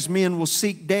days, men will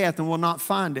seek death and will not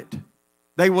find it.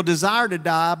 They will desire to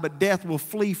die, but death will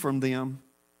flee from them.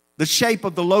 The shape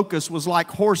of the locust was like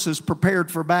horses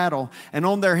prepared for battle, and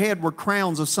on their head were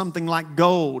crowns of something like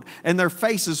gold, and their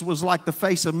faces was like the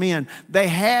face of men. They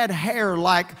had hair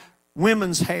like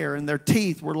women's hair, and their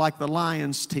teeth were like the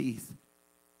lion's teeth.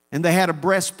 And they had a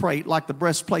breastplate like the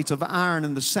breastplates of iron,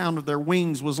 and the sound of their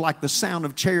wings was like the sound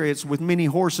of chariots with many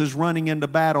horses running into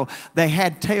battle. They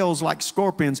had tails like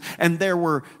scorpions, and there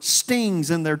were stings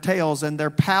in their tails, and their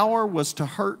power was to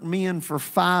hurt men for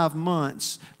 5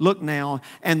 months. Look now,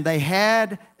 and they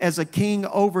had as a king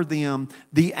over them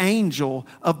the angel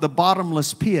of the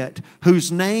bottomless pit,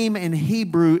 whose name in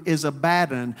Hebrew is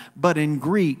Abaddon, but in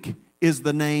Greek is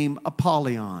the name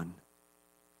Apollyon.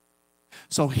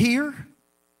 So here,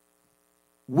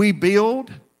 we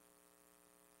build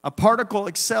a particle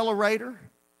accelerator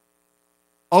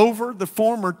over the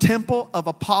former temple of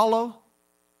Apollo,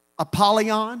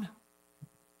 Apollyon.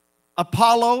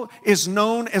 Apollo is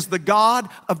known as the god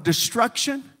of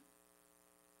destruction.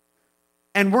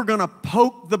 And we're going to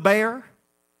poke the bear.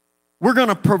 We're going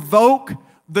to provoke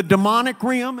the demonic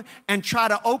realm and try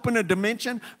to open a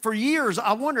dimension. For years,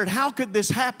 I wondered, how could this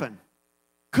happen?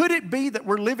 Could it be that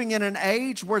we're living in an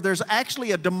age where there's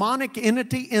actually a demonic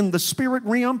entity in the spirit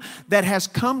realm that has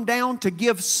come down to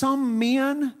give some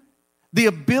men the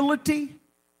ability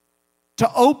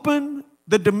to open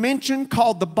the dimension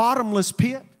called the bottomless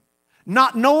pit?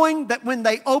 Not knowing that when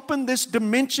they open this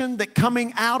dimension, that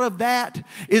coming out of that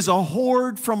is a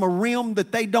horde from a realm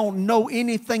that they don't know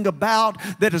anything about,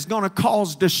 that is going to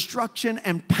cause destruction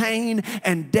and pain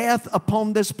and death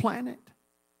upon this planet.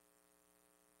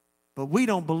 But we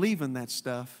don't believe in that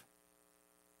stuff,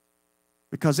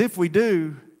 because if we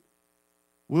do,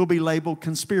 we'll be labeled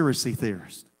conspiracy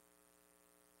theorists.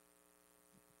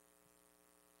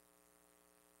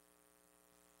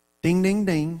 Ding, ding,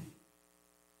 ding.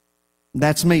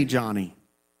 That's me, Johnny.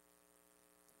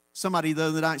 Somebody the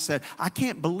other night said, I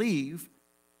can't believe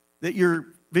that your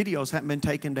videos haven't been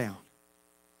taken down.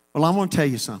 Well, I'm going to tell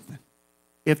you something.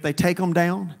 If they take them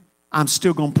down, I'm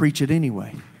still going to preach it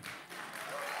anyway.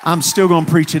 I'm still going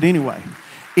to preach it anyway.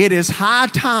 It is high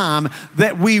time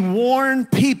that we warn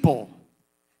people.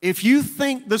 If you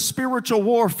think the spiritual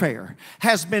warfare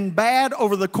has been bad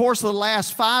over the course of the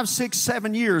last 5, 6,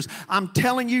 7 years, I'm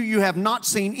telling you, you have not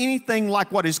seen anything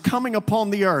like what is coming upon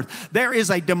the earth. There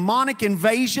is a demonic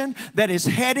invasion that is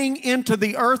heading into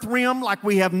the earth realm like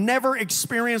we have never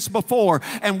experienced before.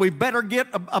 And we better get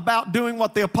about doing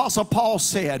what the Apostle Paul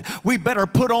said. We better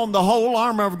put on the whole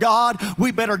armor of God.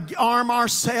 We better arm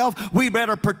ourselves. We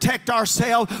better protect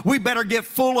ourselves. We better get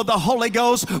full of the Holy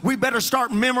Ghost. We better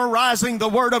start memorizing the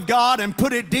Word of God and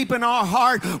put it deep in our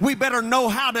heart. We better know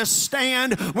how to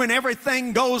stand when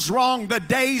everything goes wrong. The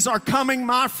days are coming,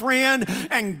 my friend,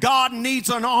 and God needs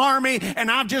an army. And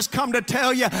I've just come to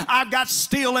tell you, I've got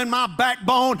steel in my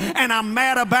backbone, and I'm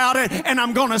mad about it, and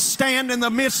I'm going to stand in the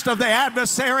midst of the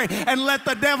adversary and let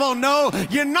the devil know,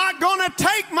 you're not going to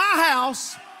take my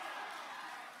house.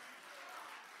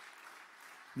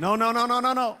 No, no, no, no,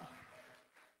 no, no.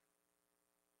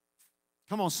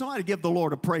 Come on, somebody give the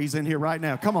Lord a praise in here right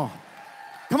now. Come on.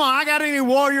 Come on, I got any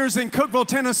warriors in Cookeville,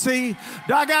 Tennessee?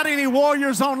 Do I got any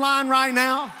warriors online right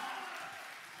now?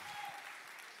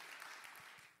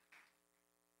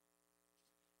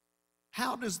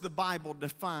 How does the Bible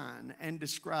define and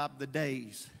describe the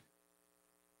days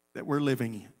that we're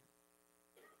living in?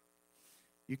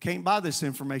 You can't buy this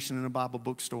information in a Bible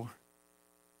bookstore.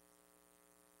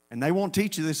 And they won't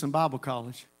teach you this in Bible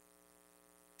college.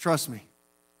 Trust me.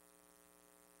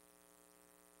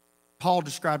 Paul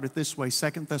described it this way, 2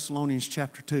 Thessalonians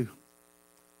chapter 2.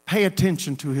 Pay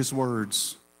attention to his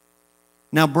words.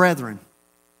 Now, brethren,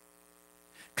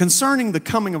 concerning the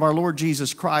coming of our Lord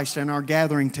Jesus Christ and our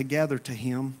gathering together to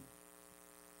him,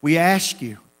 we ask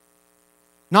you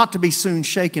not to be soon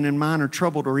shaken in mind or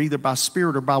troubled, or either by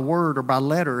spirit or by word or by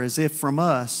letter, as if from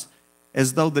us,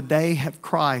 as though the day of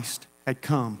Christ had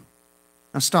come.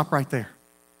 Now stop right there.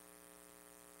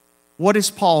 What is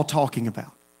Paul talking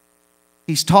about?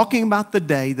 He's talking about the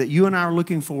day that you and I are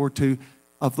looking forward to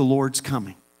of the Lord's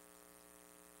coming.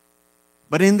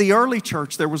 But in the early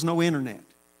church, there was no internet.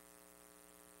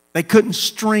 They couldn't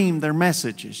stream their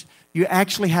messages. You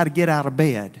actually had to get out of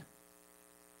bed.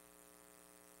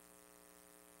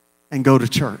 and go to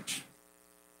church.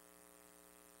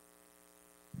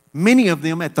 Many of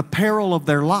them at the peril of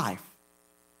their life.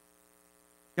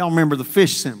 Y'all remember the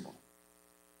fish symbol.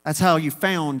 That's how you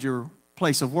found your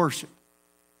place of worship.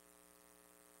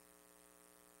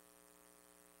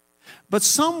 But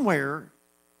somewhere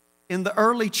in the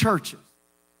early churches,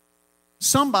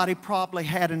 somebody probably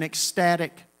had an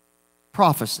ecstatic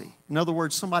prophecy. In other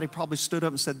words, somebody probably stood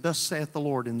up and said, "Thus saith the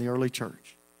Lord," in the early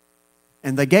church.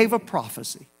 And they gave a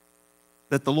prophecy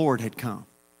that the Lord had come.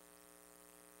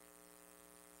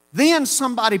 Then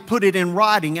somebody put it in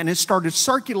writing and it started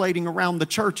circulating around the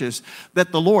churches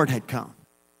that the Lord had come.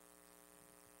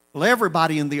 Well,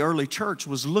 everybody in the early church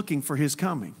was looking for His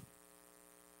coming.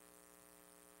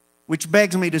 Which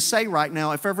begs me to say right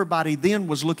now, if everybody then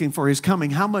was looking for His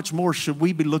coming, how much more should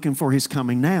we be looking for His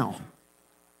coming now?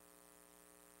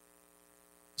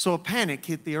 So a panic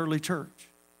hit the early church.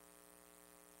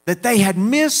 That they had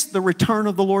missed the return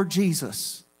of the Lord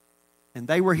Jesus. And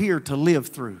they were here to live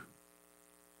through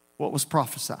what was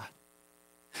prophesied.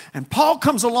 And Paul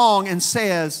comes along and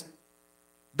says,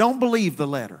 don't believe the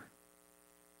letter.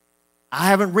 I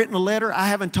haven't written a letter. I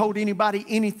haven't told anybody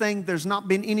anything. There's not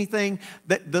been anything.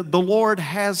 That the Lord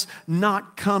has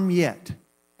not come yet.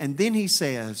 And then he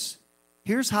says,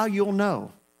 here's how you'll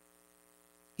know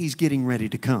He's getting ready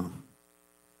to come.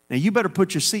 Now you better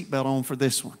put your seatbelt on for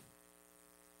this one.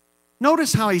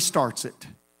 Notice how he starts it.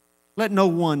 Let no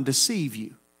one deceive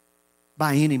you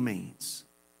by any means.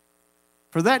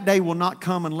 For that day will not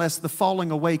come unless the falling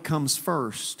away comes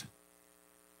first.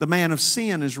 The man of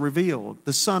sin is revealed,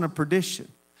 the son of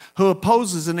perdition, who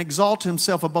opposes and exalts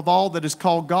himself above all that is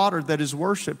called God or that is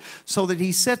worshipped, so that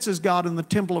he sets as God in the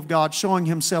temple of God, showing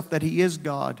himself that he is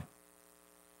God.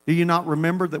 Do you not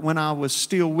remember that when I was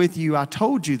still with you, I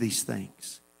told you these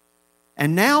things?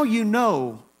 And now you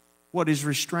know what is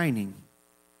restraining,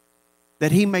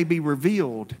 that he may be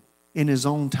revealed in his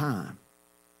own time.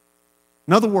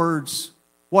 In other words,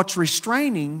 what's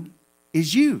restraining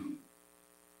is you.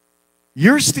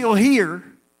 You're still here,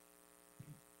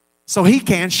 so he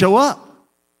can't show up.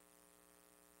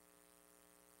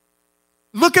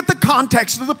 Look at the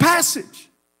context of the passage.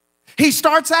 He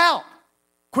starts out,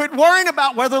 quit worrying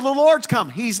about whether the Lord's come.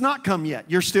 He's not come yet.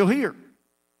 You're still here.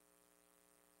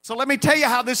 So let me tell you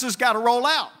how this has got to roll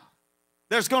out.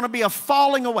 There's going to be a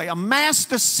falling away, a mass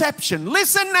deception.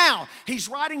 Listen now. He's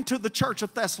writing to the church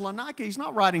of Thessalonica. He's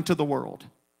not writing to the world.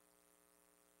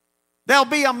 There'll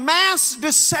be a mass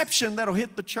deception that'll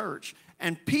hit the church,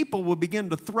 and people will begin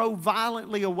to throw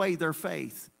violently away their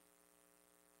faith.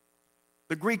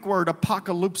 The Greek word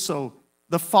apocalypso,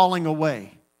 the falling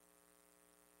away.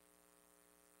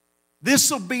 This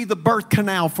will be the birth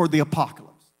canal for the apocalypse.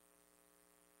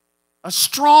 A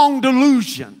strong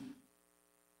delusion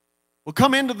will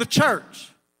come into the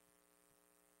church.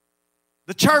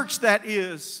 The church that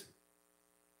is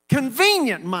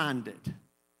convenient-minded,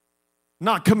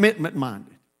 not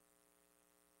commitment-minded.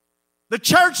 The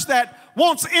church that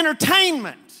wants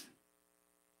entertainment,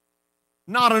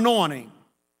 not anointing.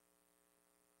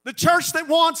 The church that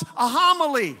wants a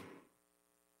homily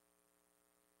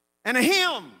and a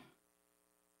hymn,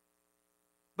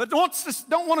 but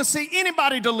don't want to see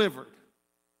anybody delivered.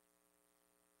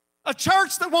 A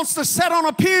church that wants to sit on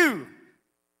a pew,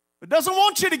 but doesn't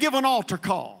want you to give an altar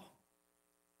call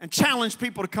and challenge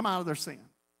people to come out of their sin.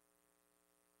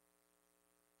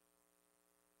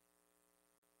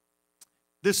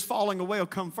 This falling away will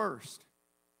come first.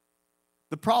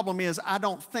 The problem is, I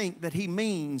don't think that he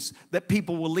means that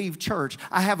people will leave church.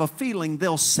 I have a feeling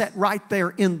they'll sit right there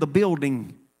in the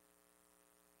building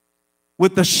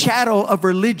with the shadow of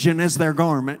religion as their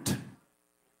garment.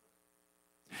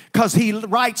 Because he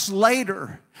writes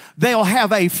later, they'll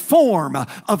have a form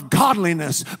of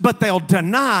godliness, but they'll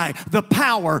deny the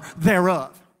power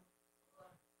thereof.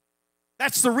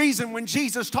 That's the reason when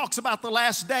Jesus talks about the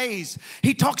last days,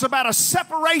 he talks about a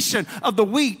separation of the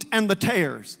wheat and the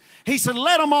tares. He said,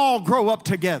 let them all grow up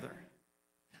together.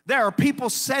 There are people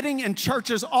sitting in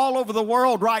churches all over the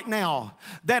world right now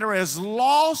that are as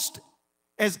lost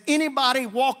as anybody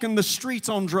walking the streets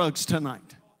on drugs tonight.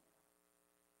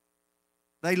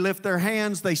 They lift their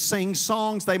hands, they sing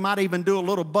songs, they might even do a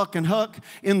little buck and huck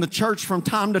in the church from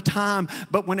time to time,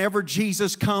 but whenever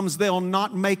Jesus comes, they'll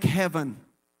not make heaven.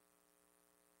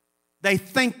 They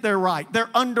think they're right. They're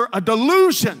under a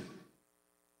delusion.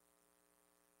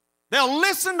 They'll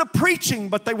listen to preaching,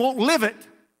 but they won't live it.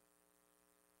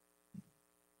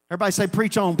 Everybody say,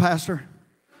 preach on, Pastor.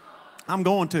 I'm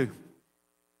going to.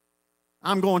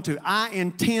 I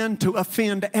intend to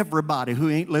offend everybody who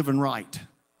ain't living right.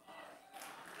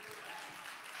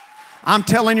 I'm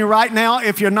telling you right now,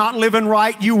 if you're not living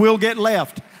right, you will get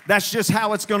left. That's just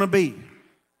how it's going to be.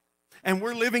 And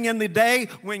we're living in the day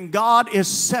when God is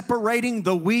separating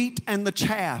the wheat and the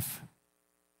chaff.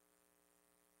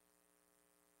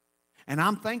 And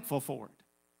I'm thankful for it.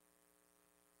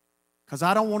 Because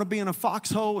I don't want to be in a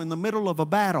foxhole in the middle of a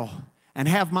battle and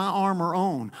have my armor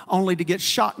on, only to get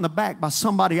shot in the back by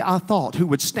somebody I thought who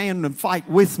would stand and fight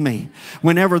with me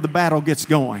whenever the battle gets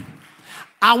going.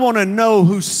 I want to know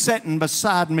who's sitting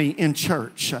beside me in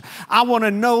church. I want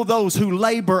to know those who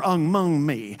labor among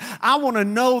me. I want to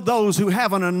know those who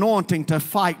have an anointing to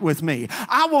fight with me.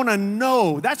 I want to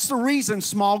know. That's the reason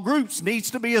small groups needs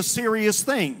to be a serious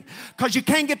thing. Because you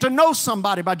can't get to know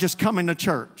somebody by just coming to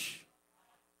church.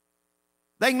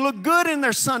 They can look good in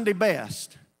their Sunday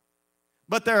best,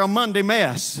 but they're a Monday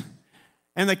mess,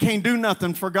 and they can't do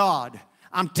nothing for God.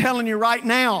 I'm telling you right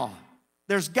now,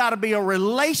 there's got to be a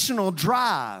relational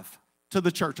drive to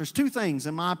the church. There's two things,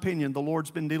 in my opinion, the Lord's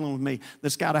been dealing with me,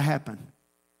 that's got to happen.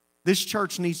 This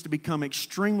church needs to become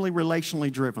extremely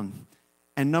relationally driven.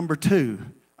 And number two,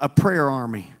 a prayer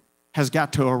army has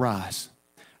got to arise.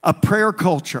 A prayer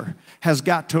culture has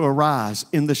got to arise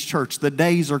in this church. The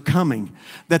days are coming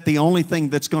that the only thing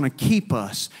that's going to keep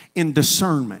us in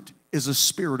discernment is a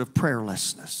spirit of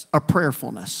prayerlessness, a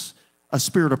prayerfulness, a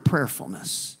spirit of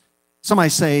prayerfulness. Somebody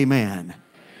say amen.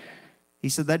 He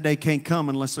said that day can't come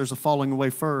unless there's a falling away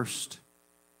first.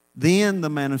 Then the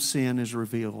man of sin is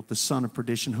revealed, the son of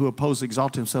perdition, who opposes,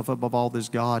 exalts himself above all this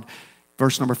God.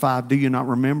 Verse number 5, do you not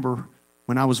remember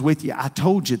when I was with you? I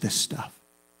told you this stuff.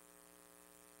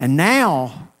 And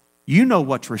now you know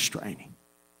what's restraining.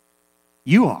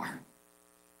 You are.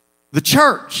 The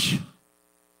church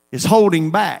is holding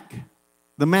back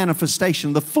the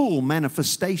manifestation, the full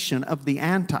manifestation of the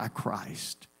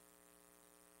Antichrist.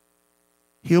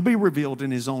 He'll be revealed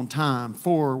in his own time.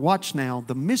 For, watch now,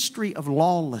 the mystery of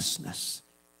lawlessness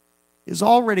is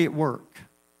already at work.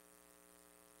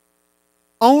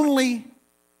 Only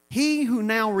he who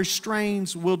now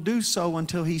restrains will do so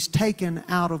until he's taken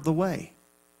out of the way.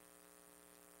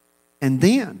 And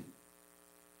then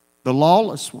the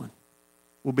lawless one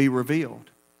will be revealed,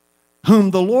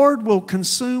 whom the Lord will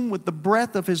consume with the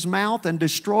breath of his mouth and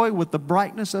destroy with the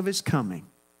brightness of his coming.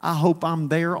 I hope I'm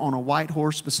there on a white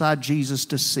horse beside Jesus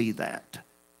to see that.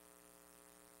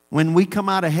 When we come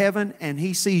out of heaven and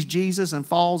he sees Jesus and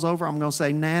falls over, I'm going to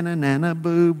say, nana, nana,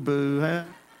 boo, boo. Huh?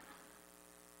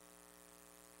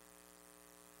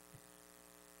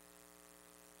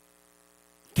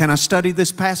 Can I study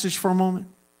this passage for a moment?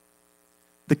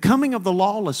 The coming of the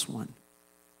lawless one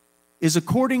is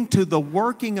according to the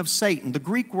working of Satan. The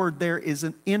Greek word there is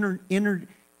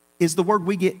is the word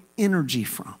we get energy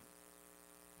from.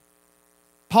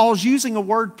 Paul's using a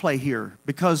word play here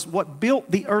because what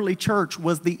built the early church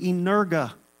was the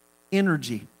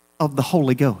energy of the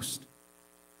Holy Ghost.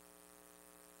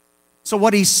 So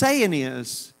what he's saying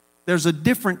is there's a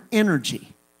different energy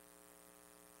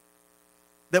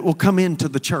that will come into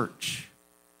the church.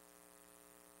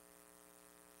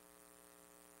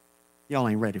 Y'all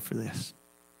ain't ready for this.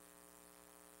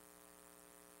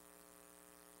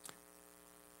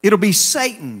 It'll be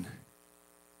Satan.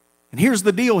 And here's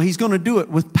the deal. He's going to do it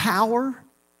with power,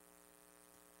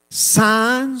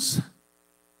 signs,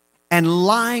 and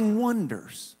lying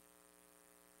wonders.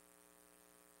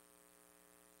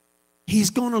 He's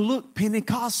going to look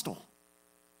Pentecostal.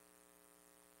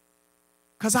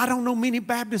 Because I don't know many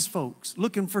Baptist folks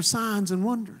looking for signs and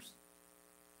wonders.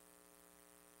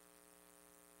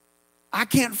 I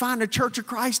can't find a Church of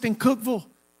Christ in Cookeville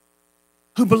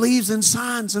who believes in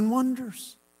signs and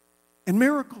wonders and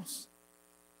miracles.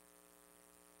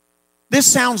 This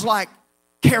sounds like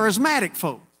charismatic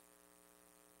folk.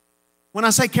 When I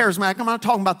say charismatic, I'm not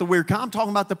talking about the weird kind. I'm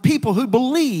talking about the people who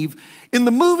believe in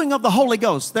the moving of the Holy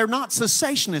Ghost. They're not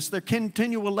cessationists. They're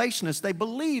continuationists. They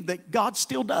believe that God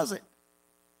still does it.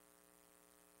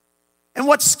 And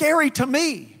what's scary to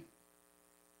me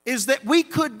is that we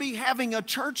could be having a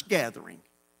church gathering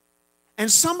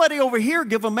and somebody over here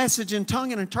give a message in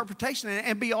tongue and interpretation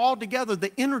and be all together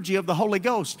the energy of the Holy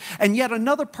Ghost. And yet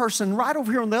another person right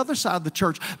over here on the other side of the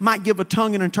church might give a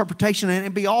tongue and interpretation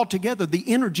and be all together the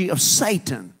energy of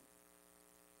Satan.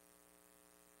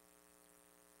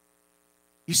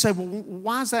 You say, well,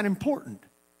 why is that important?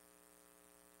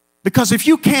 Because if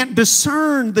you can't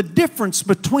discern the difference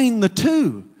between the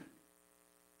two,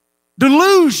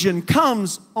 delusion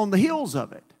comes on the heels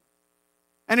of it.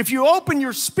 And if you open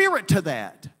your spirit to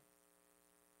that,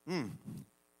 can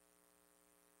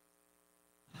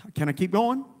I keep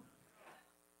going?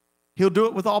 He'll do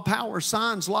it with all power,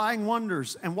 signs, lying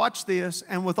wonders. And watch this.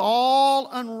 And with all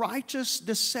unrighteous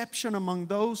deception among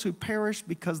those who perish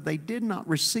because they did not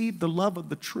receive the love of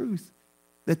the truth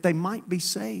that they might be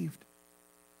saved.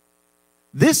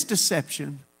 This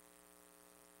deception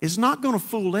is not going to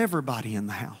fool everybody in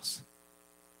the house.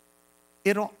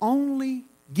 It'll only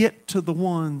get to the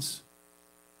ones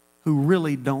who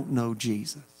really don't know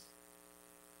Jesus.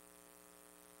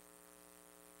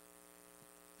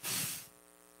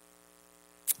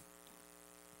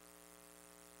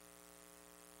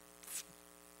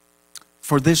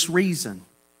 For this reason,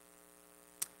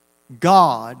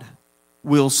 God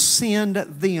will send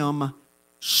them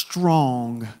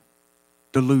strong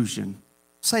delusion.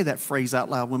 Say that phrase out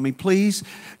loud with me, please.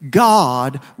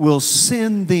 God will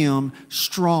send them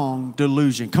strong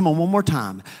delusion. Come on, one more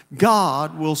time.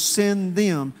 God will send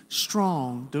them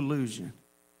strong delusion,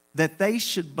 that they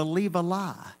should believe a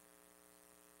lie,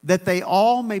 that they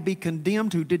all may be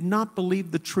condemned who did not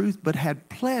believe the truth but had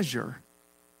pleasure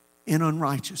in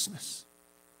unrighteousness.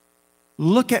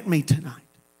 Look at me tonight.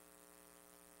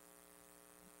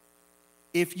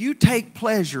 If you take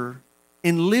pleasure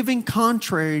in living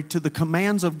contrary to the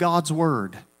commands of God's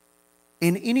word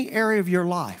in any area of your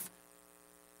life,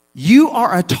 you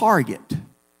are a target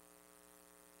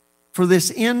for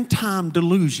this end time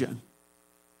delusion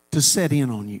to set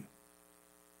in on you.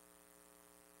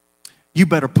 You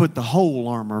better put the whole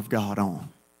armor of God on.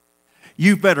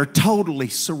 You better totally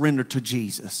surrender to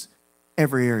Jesus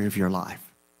every area of your life.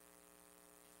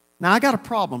 Now, I got a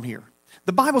problem here.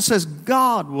 The Bible says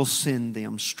God will send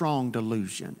them strong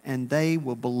delusion and they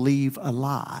will believe a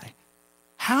lie.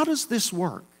 How does this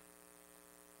work?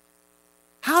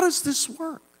 How does this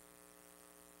work?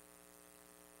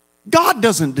 God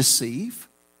doesn't deceive.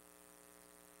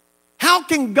 How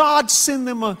can God send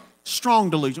them a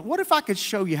strong delusion? What if I could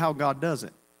show you how God does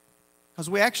it? Because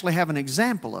we actually have an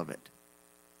example of it.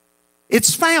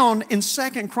 It's found in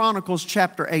 2 Chronicles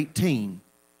chapter 18.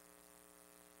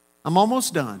 I'm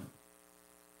almost done.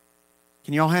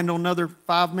 Can y'all handle another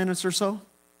 5 minutes or so?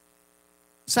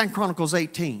 2 Chronicles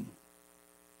 18.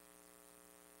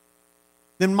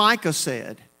 Then Micah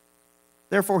said,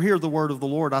 therefore hear the word of the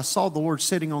Lord. I saw the Lord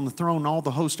sitting on the throne, and all the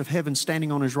host of heaven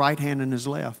standing on his right hand and his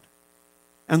left.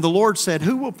 And the Lord said,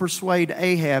 who will persuade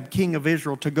Ahab, king of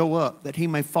Israel, to go up, that he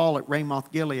may fall at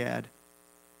Ramoth Gilead?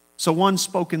 So one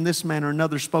spoke in this manner,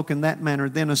 another spoke in that manner.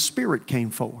 Then a spirit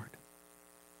came forward.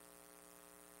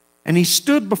 And he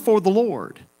stood before the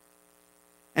Lord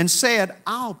and said,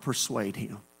 I'll persuade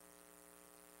him.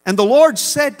 And the Lord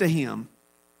said to him,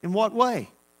 in what way?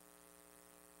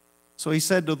 So he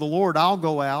said to the Lord, I'll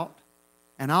go out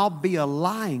and I'll be a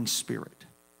lying spirit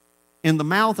in the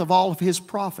mouth of all of his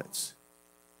prophets.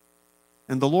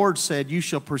 And the Lord said, you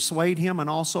shall persuade him and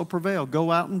also prevail.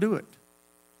 Go out and do it.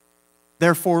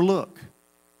 Therefore, look,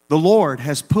 the Lord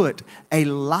has put a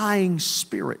lying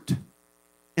spirit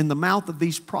in the mouth of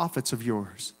these prophets of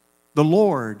yours. The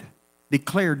Lord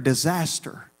declared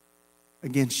disaster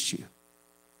against you.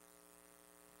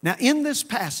 Now, in this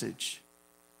passage,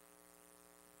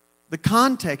 the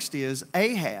context is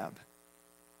Ahab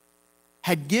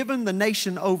had given the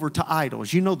nation over to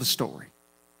idols. You know the story.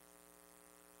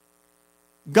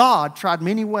 God tried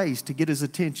many ways to get his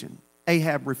attention.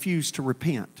 Ahab refused to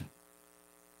repent.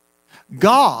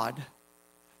 God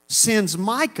sends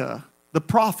Micah, the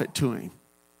prophet, to him.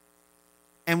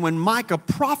 And when Micah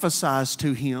prophesies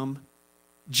to him,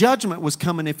 judgment was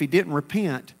coming if he didn't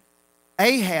repent.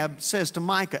 Ahab says to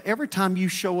Micah, every time you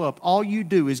show up, all you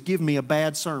do is give me a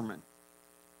bad sermon.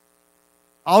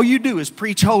 All you do is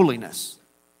preach holiness.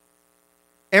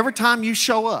 Every time you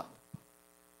show up.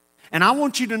 And I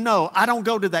want you to know, I don't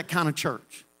go to that kind of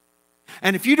church.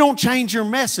 And if you don't change your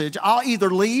message, I'll either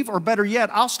leave, or better yet,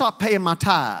 I'll stop paying my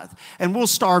tithe. And we'll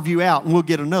starve you out and we'll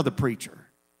get another preacher.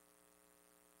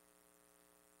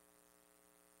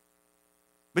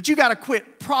 But you got to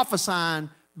quit prophesying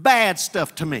bad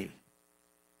stuff to me.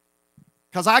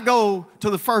 Because I go to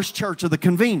the First Church of the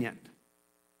Convenient.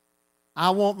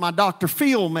 I want my Dr.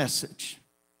 Phil message.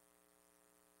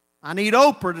 I need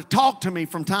Oprah to talk to me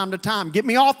from time to time. Get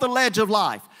me off the ledge of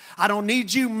life. I don't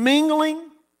need you mingling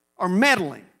or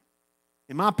meddling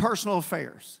in my personal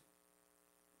affairs.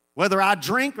 Whether I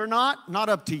drink or not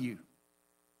up to you.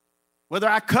 Whether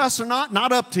I cuss or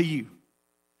not up to you.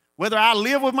 Whether I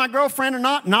live with my girlfriend or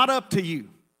not up to you.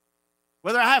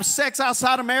 Whether I have sex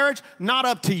outside of marriage, not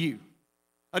up to you.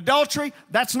 Adultery,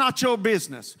 that's not your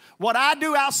business. What I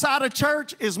do outside of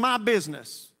church is my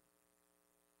business.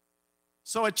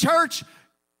 So at church,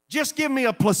 just give me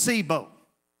a placebo.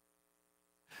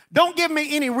 Don't give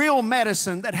me any real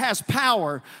medicine that has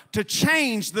power to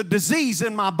change the disease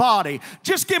in my body.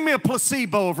 Just give me a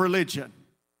placebo of religion.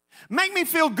 Make me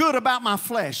feel good about my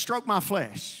flesh. Stroke my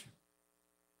flesh.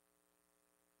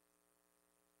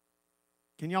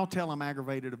 Can y'all tell I'm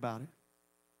aggravated about it?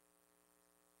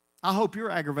 I hope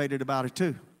you're aggravated about it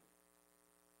too.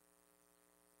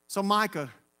 So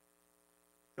Micah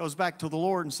goes back to the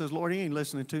Lord and says, Lord, he ain't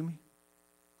listening to me.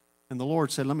 And the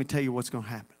Lord said, let me tell you what's going to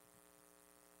happen.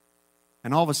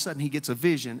 And all of a sudden he gets a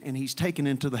vision and he's taken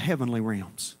into the heavenly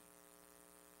realms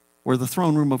where the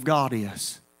throne room of God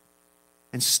is.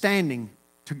 And standing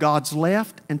to God's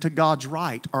left and to God's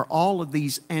right are all of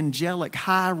these angelic,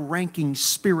 high-ranking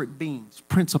spirit beings,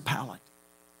 principality,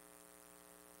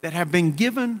 that have been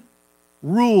given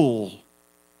rule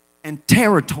and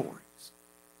territories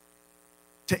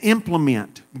to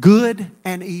implement good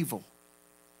and evil.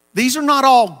 These are not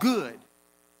all good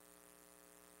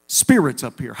spirits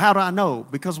up here. How do I know?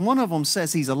 Because one of them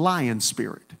says he's a lion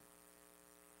spirit.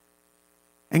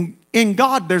 And in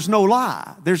God, there's no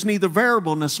lie. There's neither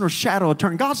variableness nor shadow of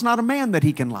turning. God's not a man that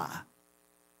he can lie.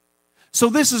 So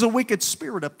this is a wicked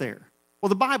spirit up there. Well,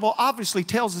 the Bible obviously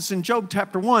tells us in Job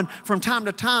chapter 1, from time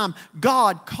to time,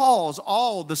 God calls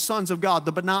all the sons of God,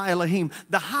 the B'nai Elohim,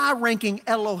 the high-ranking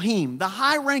Elohim, the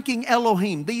high-ranking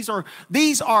Elohim.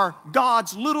 These are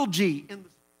God's little g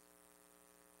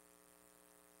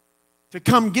to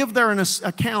come give their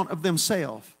account of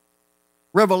themselves.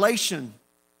 Revelation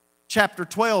chapter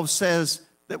 12 says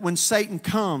that when Satan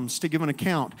comes to give an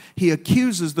account, he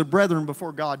accuses the brethren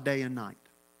before God day and night.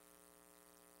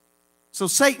 So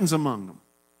Satan's among them.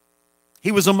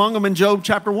 He was among them in Job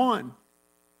chapter 1.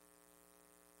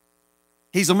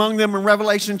 He's among them in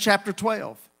Revelation chapter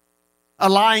 12. A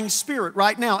lying spirit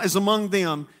right now is among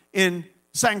them in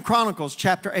 2 Chronicles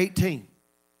chapter 18.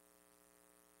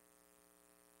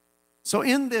 So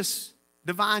in this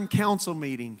divine council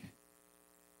meeting,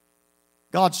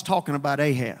 God's talking about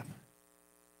Ahab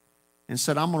and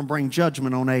said, I'm going to bring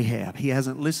judgment on Ahab. He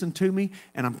hasn't listened to me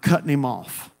and I'm cutting him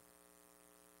off.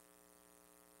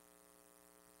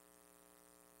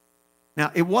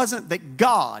 Now, it wasn't that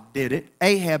God did it.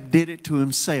 Ahab did it to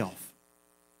himself.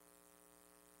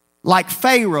 Like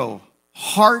Pharaoh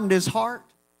hardened his heart,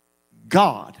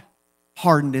 God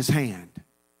hardened his hand.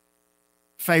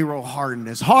 Pharaoh hardened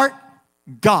his heart,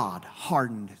 God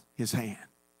hardened his hand.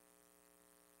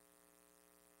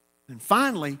 And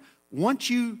finally, once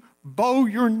you bow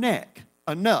your neck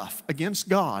enough against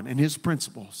God and his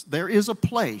principles, there is a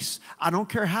place, I don't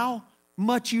care how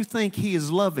much you think he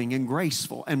is loving and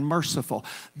graceful and merciful,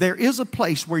 there is a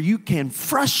place where you can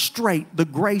frustrate the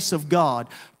grace of God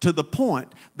to the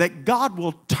point that God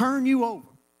will turn you over.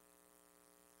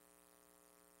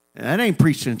 And that ain't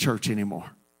preaching in church anymore.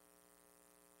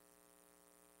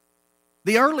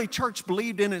 The early church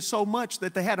believed in it so much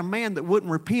that they had a man that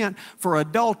wouldn't repent for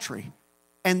adultery.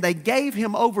 And they gave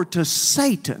him over to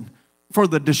Satan for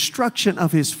the destruction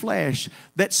of his flesh,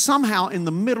 that somehow in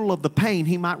the middle of the pain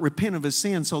he might repent of his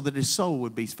sin so that his soul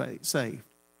would be saved.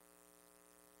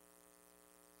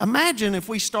 Imagine if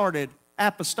we started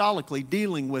apostolically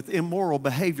dealing with immoral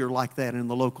behavior like that in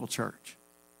the local church.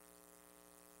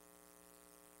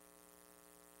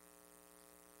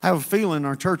 I have a feeling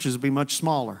our churches would be much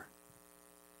smaller,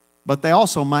 but they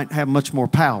also might have much more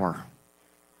power.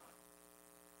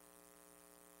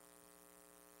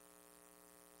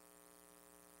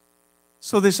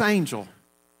 So this angel,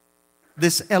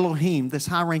 this Elohim, this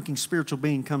high-ranking spiritual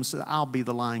being comes to, I'll be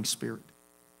the lying spirit.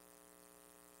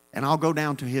 And I'll go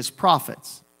down to his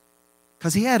prophets.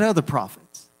 Because he had other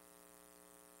prophets.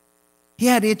 He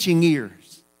had itching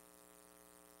ears.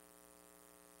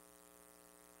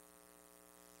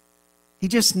 He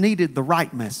just needed the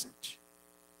right message.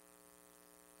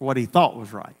 What he thought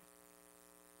was right.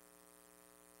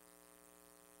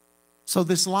 So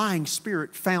this lying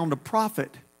spirit found a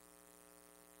prophet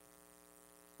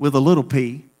with a little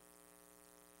p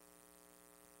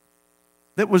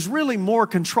that was really more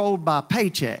controlled by a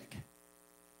paycheck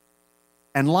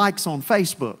and likes on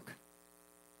Facebook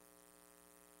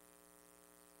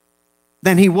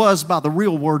than he was by the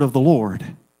real word of the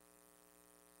Lord.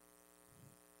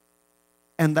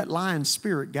 And that lying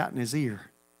spirit got in his ear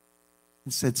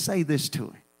and said, say this to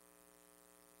him.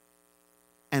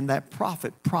 And that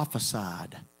prophet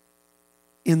prophesied.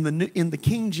 In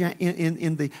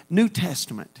the New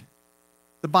Testament,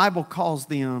 the Bible calls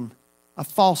them a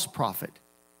false prophet.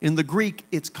 In the Greek,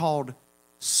 it's called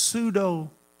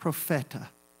pseudo-propheta,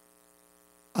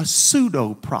 a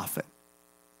pseudo-prophet.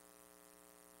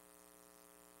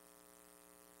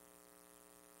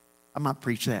 I might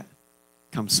preach that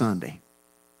come Sunday.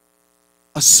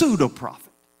 A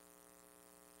pseudo-prophet.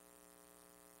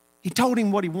 He told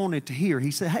him what he wanted to hear. He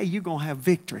said, hey, you're going to have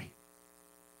victory.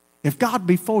 If God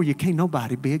be for you, can't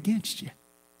nobody be against you.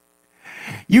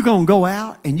 You're going to go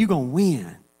out and you're going to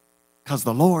win because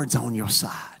the Lord's on your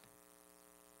side.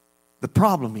 The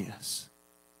problem is,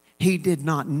 he did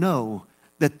not know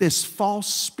that this false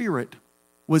spirit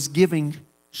was giving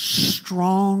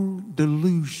strong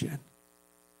delusion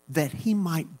that he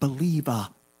might believe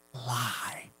a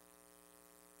lie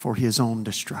for his own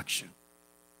destruction.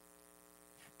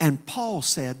 And Paul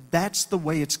said that's the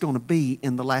way it's going to be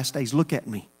in the last days. Look at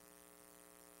me.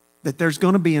 That there's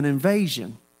going to be an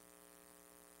invasion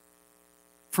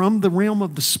from the realm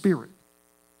of the spirit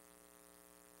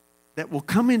that will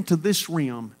come into this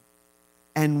realm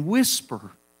and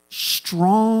whisper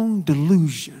strong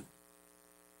delusion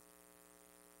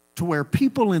to where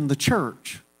people in the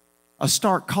church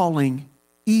start calling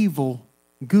evil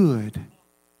good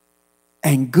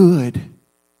and good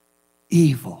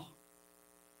evil.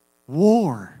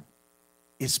 War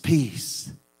is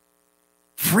peace.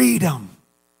 Freedom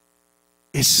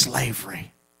is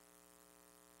slavery.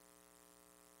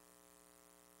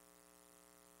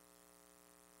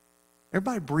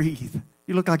 Everybody breathe.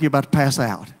 You look like you're about to pass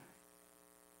out.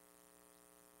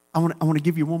 I want to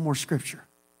give you one more scripture.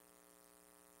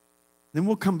 Then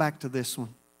we'll come back to this one.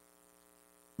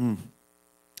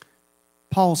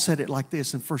 Paul said it like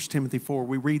this in 1 Timothy 4.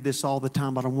 We read this all the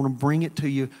time, but I want to bring it to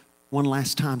you one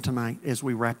last time tonight as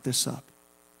we wrap this up.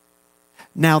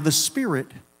 Now the Spirit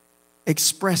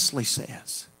expressly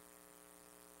says,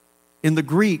 in the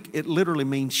Greek, it literally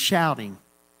means shouting,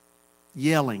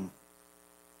 yelling.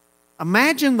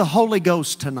 Imagine the Holy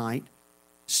Ghost tonight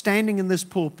standing in this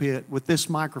pulpit with this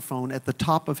microphone at the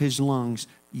top of his lungs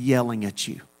yelling at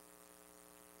you.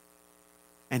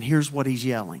 And here's what he's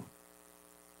yelling.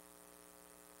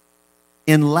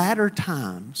 In latter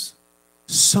times,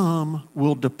 some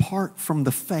will depart from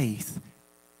the faith,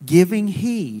 giving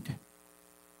heed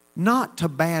not to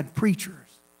bad preachers,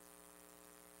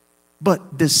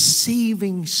 but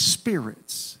deceiving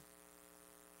spirits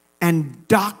and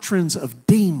doctrines of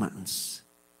demons,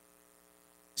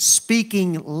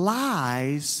 speaking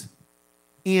lies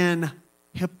in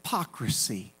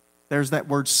hypocrisy. There's that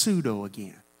word pseudo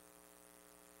again.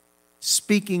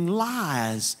 Speaking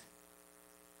lies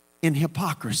in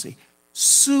hypocrisy.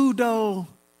 Pseudo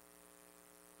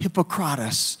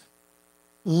hypocritus,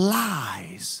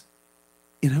 lies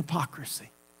in hypocrisy.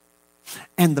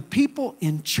 And the people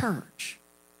in church,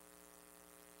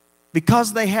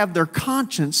 because they have their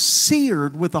conscience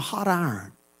seared with a hot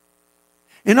iron.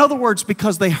 In other words,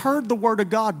 because they heard the word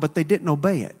of God, but they didn't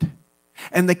obey it.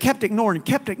 And they kept ignoring,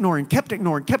 kept ignoring, kept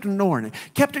ignoring, kept ignoring,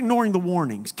 kept ignoring the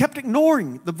warnings, kept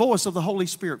ignoring the voice of the Holy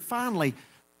Spirit. Finally,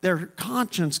 their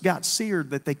conscience got seared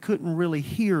that they couldn't really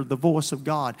hear the voice of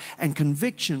God, and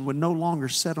conviction would no longer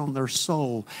set on their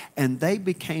soul, and they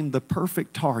became the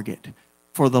perfect target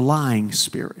for the lying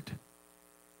spirit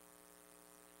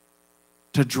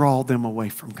to draw them away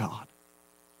from God.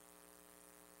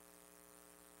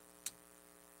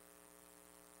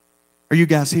 Are you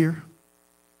guys here?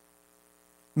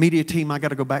 Media team, I got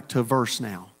to go back to a verse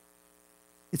now.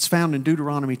 It's found in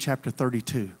Deuteronomy chapter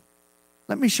 32.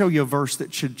 Let me show you a verse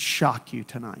that should shock you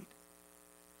tonight.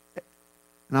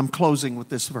 And I'm closing with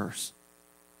this verse.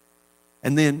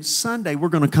 And then Sunday, we're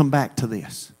going to come back to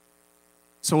this.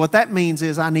 So what that means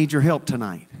is I need your help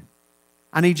tonight.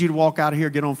 I need you to walk out of here,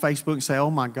 get on Facebook and say,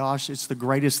 oh my gosh, it's the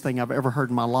greatest thing I've ever heard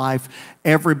in my life.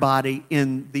 Everybody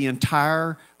in the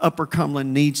entire Upper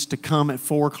Cumberland needs to come at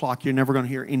 4 o'clock. You're never going to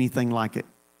hear anything like it.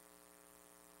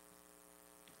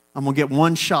 I'm going to get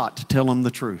one shot to tell them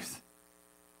the truth.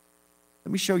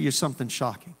 Let me show you something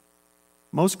shocking.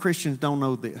 Most Christians don't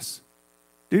know this.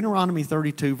 Deuteronomy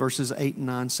 32 verses 8 and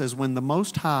 9 says, when the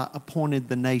Most High appointed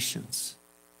the nations,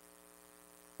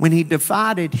 when He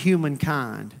divided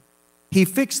humankind, He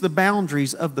fixed the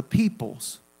boundaries of the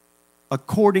peoples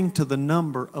according to the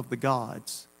number of the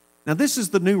gods. Now this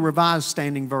is the New Revised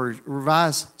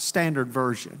Standard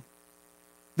Version.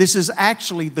 This is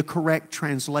actually the correct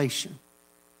translation.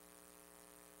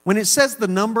 When it says the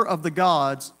number of the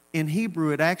gods, in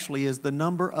Hebrew it actually is the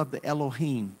number of the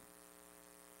Elohim.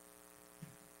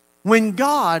 When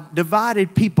God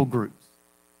divided people groups,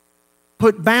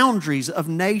 put boundaries of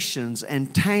nations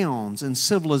and towns and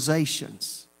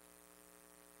civilizations,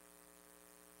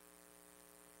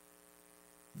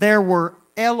 there were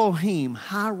Elohim,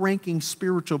 high-ranking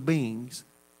spiritual beings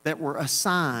that were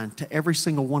assigned to every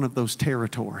single one of those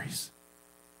territories.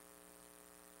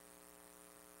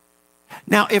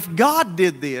 Now, if God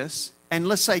did this, and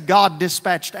let's say God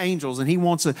dispatched angels and He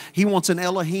wants an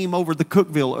Elohim over the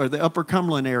Cookeville or the Upper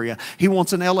Cumberland area. He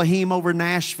wants an Elohim over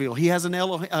Nashville. He has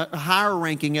a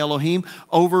higher-ranking Elohim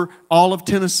over all of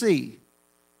Tennessee.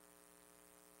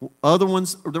 Other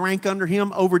ones rank under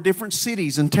Him over different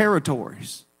cities and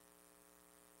territories.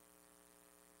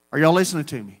 Are y'all listening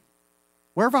to me?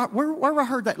 Where have I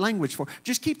heard that language for?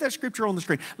 Just keep that scripture on the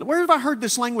screen. Where have I heard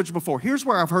this language before? Here's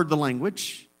where I've heard the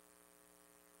language.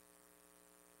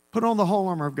 Put on the whole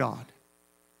armor of God,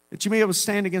 that you may be able to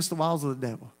stand against the wiles of the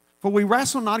devil. For we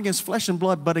wrestle not against flesh and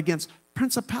blood, but against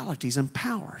principalities and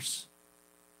powers,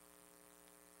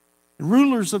 and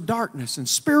rulers of darkness, and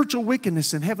spiritual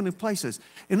wickedness in heavenly places.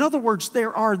 In other words,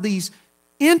 there are these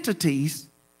entities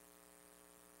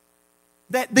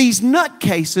that these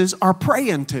nutcases are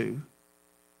praying to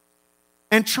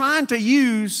and trying to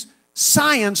use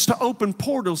science to open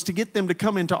portals to get them to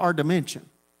come into our dimension.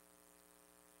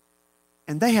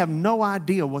 And they have no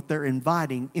idea what they're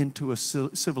inviting into a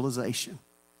civilization.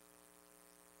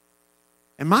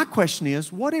 And my question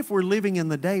is, what if we're living in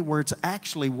the day where it's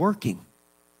actually working?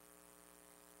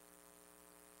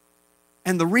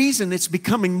 And the reason it's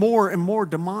becoming more and more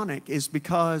demonic is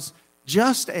because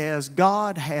just as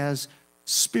God has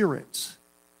spirits,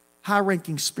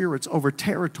 high-ranking spirits over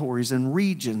territories and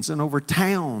regions and over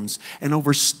towns and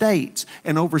over states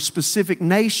and over specific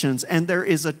nations, and there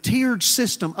is a tiered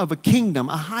system of a kingdom,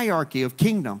 a hierarchy of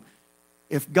kingdom.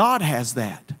 If God has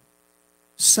that,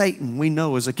 Satan, we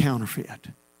know, is a counterfeit.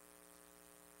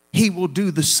 He will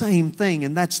do the same thing,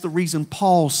 and that's the reason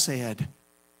Paul said,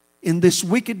 in this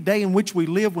wicked day in which we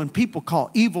live, when people call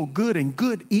evil good and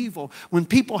good evil, when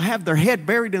people have their head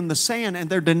buried in the sand and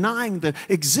they're denying the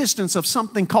existence of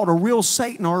something called a real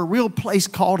Satan or a real place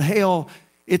called hell,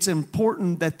 it's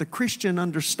important that the Christian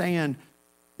understand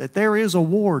that there is a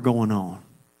war going on.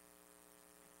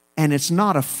 And it's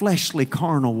not a fleshly,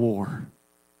 carnal war,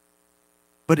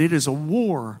 but it is a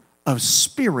war of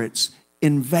spirits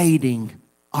invading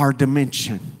our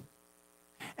dimension.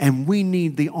 And we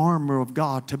need the armor of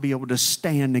God to be able to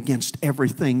stand against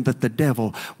everything that the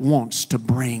devil wants to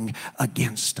bring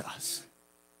against us.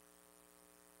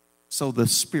 So the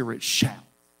Spirit shout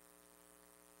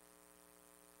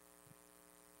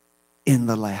in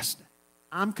the last day.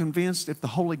 I'm convinced if the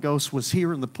Holy Ghost was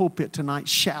here in the pulpit tonight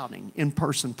shouting in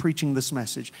person, preaching this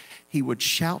message, He would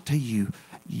shout to you,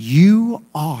 you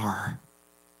are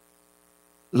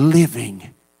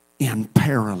living in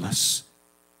perilous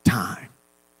time.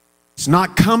 It's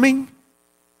not coming,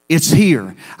 it's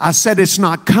here. I said it's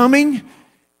not coming,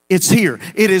 it's here.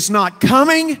 It is not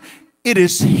coming, it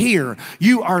is here.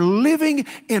 You are living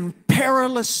in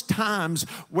perilous times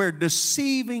where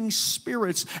deceiving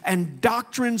spirits and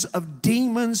doctrines of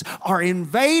demons are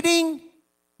invading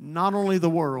not only the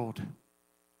world,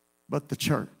 but the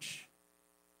church.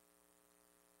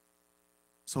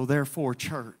 So therefore,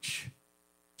 church,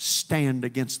 stand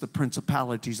against the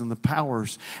principalities and the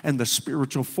powers and the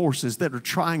spiritual forces that are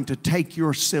trying to take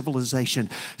your civilization.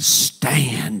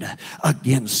 Stand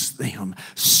against them.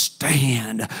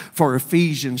 Stand. For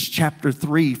Ephesians chapter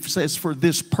 3 says, for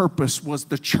this purpose was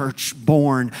the church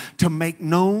born, to make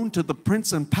known to the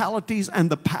principalities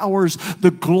and the powers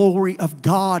the glory of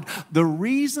God. The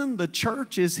reason the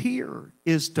church is here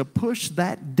is to push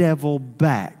that devil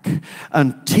back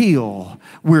until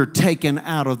we're taken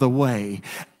out of the way.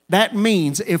 That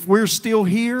means if we're still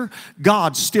here,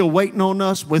 God's still waiting on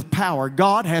us with power.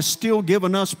 God has still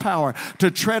given us power to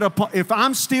tread upon. If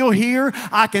I'm still here,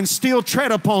 I can still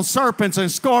tread upon serpents and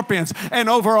scorpions and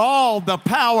over all the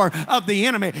power of the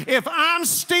enemy. If I'm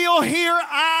still here,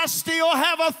 I still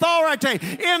have authority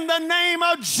in the name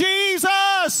of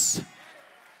Jesus.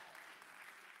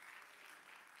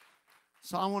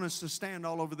 So I want us to stand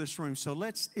all over this room. So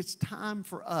it's time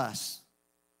for us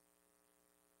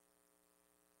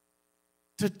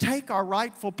to take our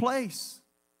rightful place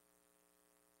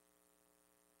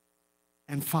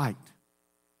and fight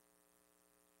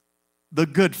the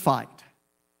good fight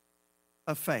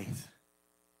of faith.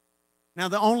 Now,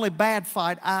 the only bad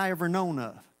fight I ever known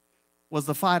of was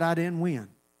the fight I didn't win.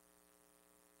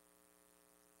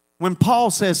 When Paul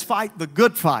says fight the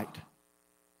good fight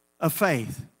of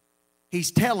faith, he's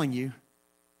telling you,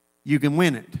 you can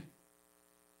win it.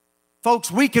 Folks,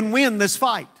 we can win this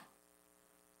fight.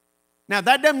 Now,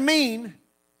 that doesn't mean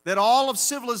that all of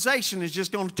civilization is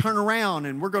just going to turn around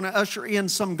and we're going to usher in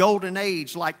some golden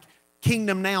age like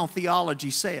Kingdom Now theology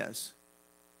says.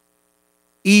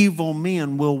 Evil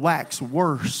men will wax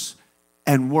worse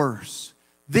and worse.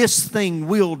 This thing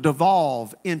will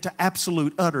devolve into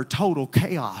absolute, utter, total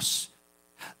chaos.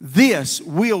 This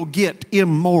will get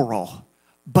immoral.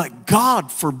 But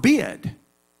God forbid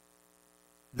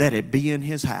that it be in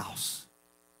His house.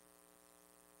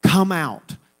 Come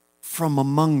out from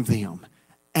among them,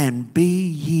 and be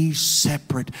ye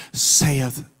separate,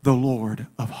 saith the Lord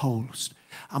of hosts.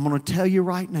 I'm going to tell you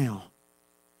right now,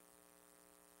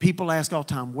 people ask all the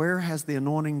time, where has the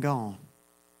anointing gone?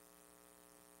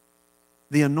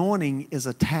 The anointing is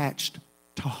attached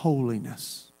to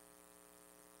holiness.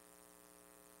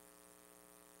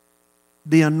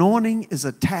 The anointing is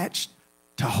attached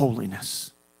to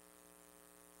holiness.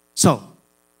 So,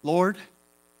 Lord,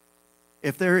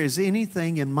 if there is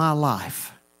anything in my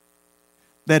life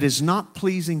that is not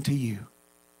pleasing to you,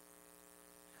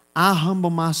 I humble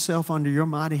myself under your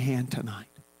mighty hand tonight.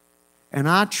 And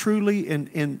I truly,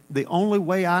 in the only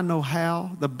way I know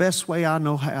how, the best way I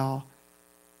know how,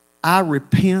 I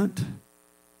repent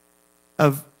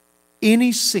of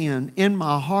any sin in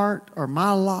my heart or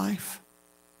my life,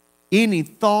 any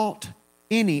thought,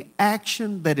 any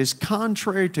action that is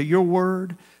contrary to your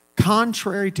word,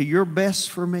 contrary to your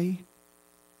best for me.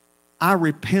 I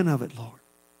repent of it, Lord.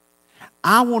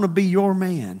 I want to be your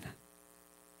man.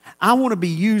 I want to be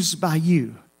used by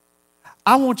you.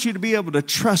 I want you to be able to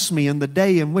trust me in the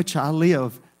day in which I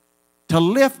live, to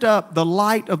lift up the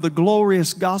light of the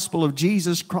glorious gospel of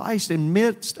Jesus Christ in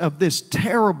midst of this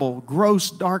terrible, gross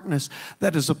darkness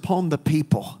that is upon the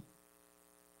people.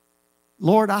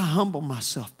 Lord, I humble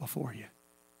myself before you.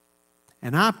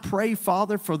 And I pray,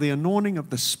 Father, for the anointing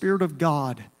of the Spirit of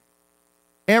God.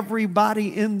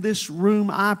 Everybody in this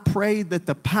room, I pray that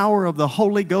the power of the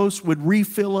Holy Ghost would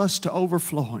refill us to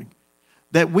overflowing.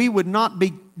 That we would not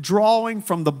be drawing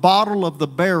from the bottle of the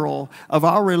barrel of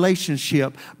our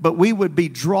relationship, but we would be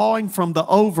drawing from the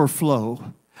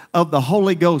overflow of the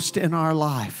Holy Ghost in our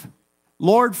life.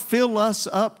 Lord, fill us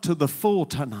up to the full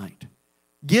tonight.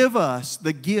 Give us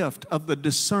the gift of the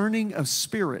discerning of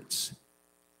spirits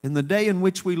in the day in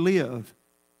which we live,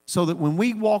 so that when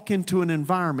we walk into an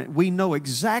environment, we know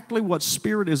exactly what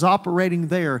spirit is operating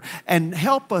there, and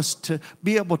help us to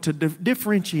be able to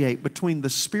differentiate between the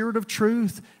spirit of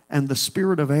truth and the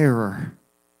spirit of error.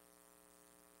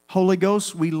 Holy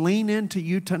Ghost, we lean into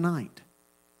you tonight.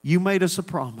 You made us a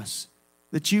promise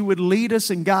that you would lead us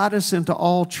and guide us into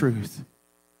all truth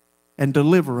and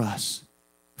deliver us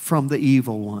from the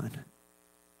evil one.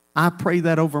 I pray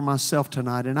that over myself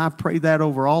tonight, and I pray that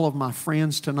over all of my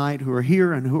friends tonight who are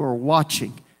here and who are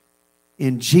watching,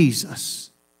 in Jesus'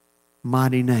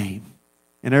 mighty name.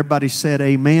 And everybody said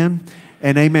amen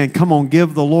and amen. Come on,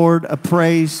 give the Lord a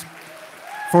praise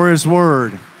for His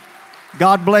word.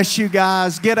 God bless you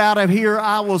guys. Get out of here.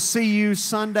 I will see you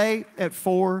Sunday at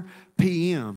 4 p.m.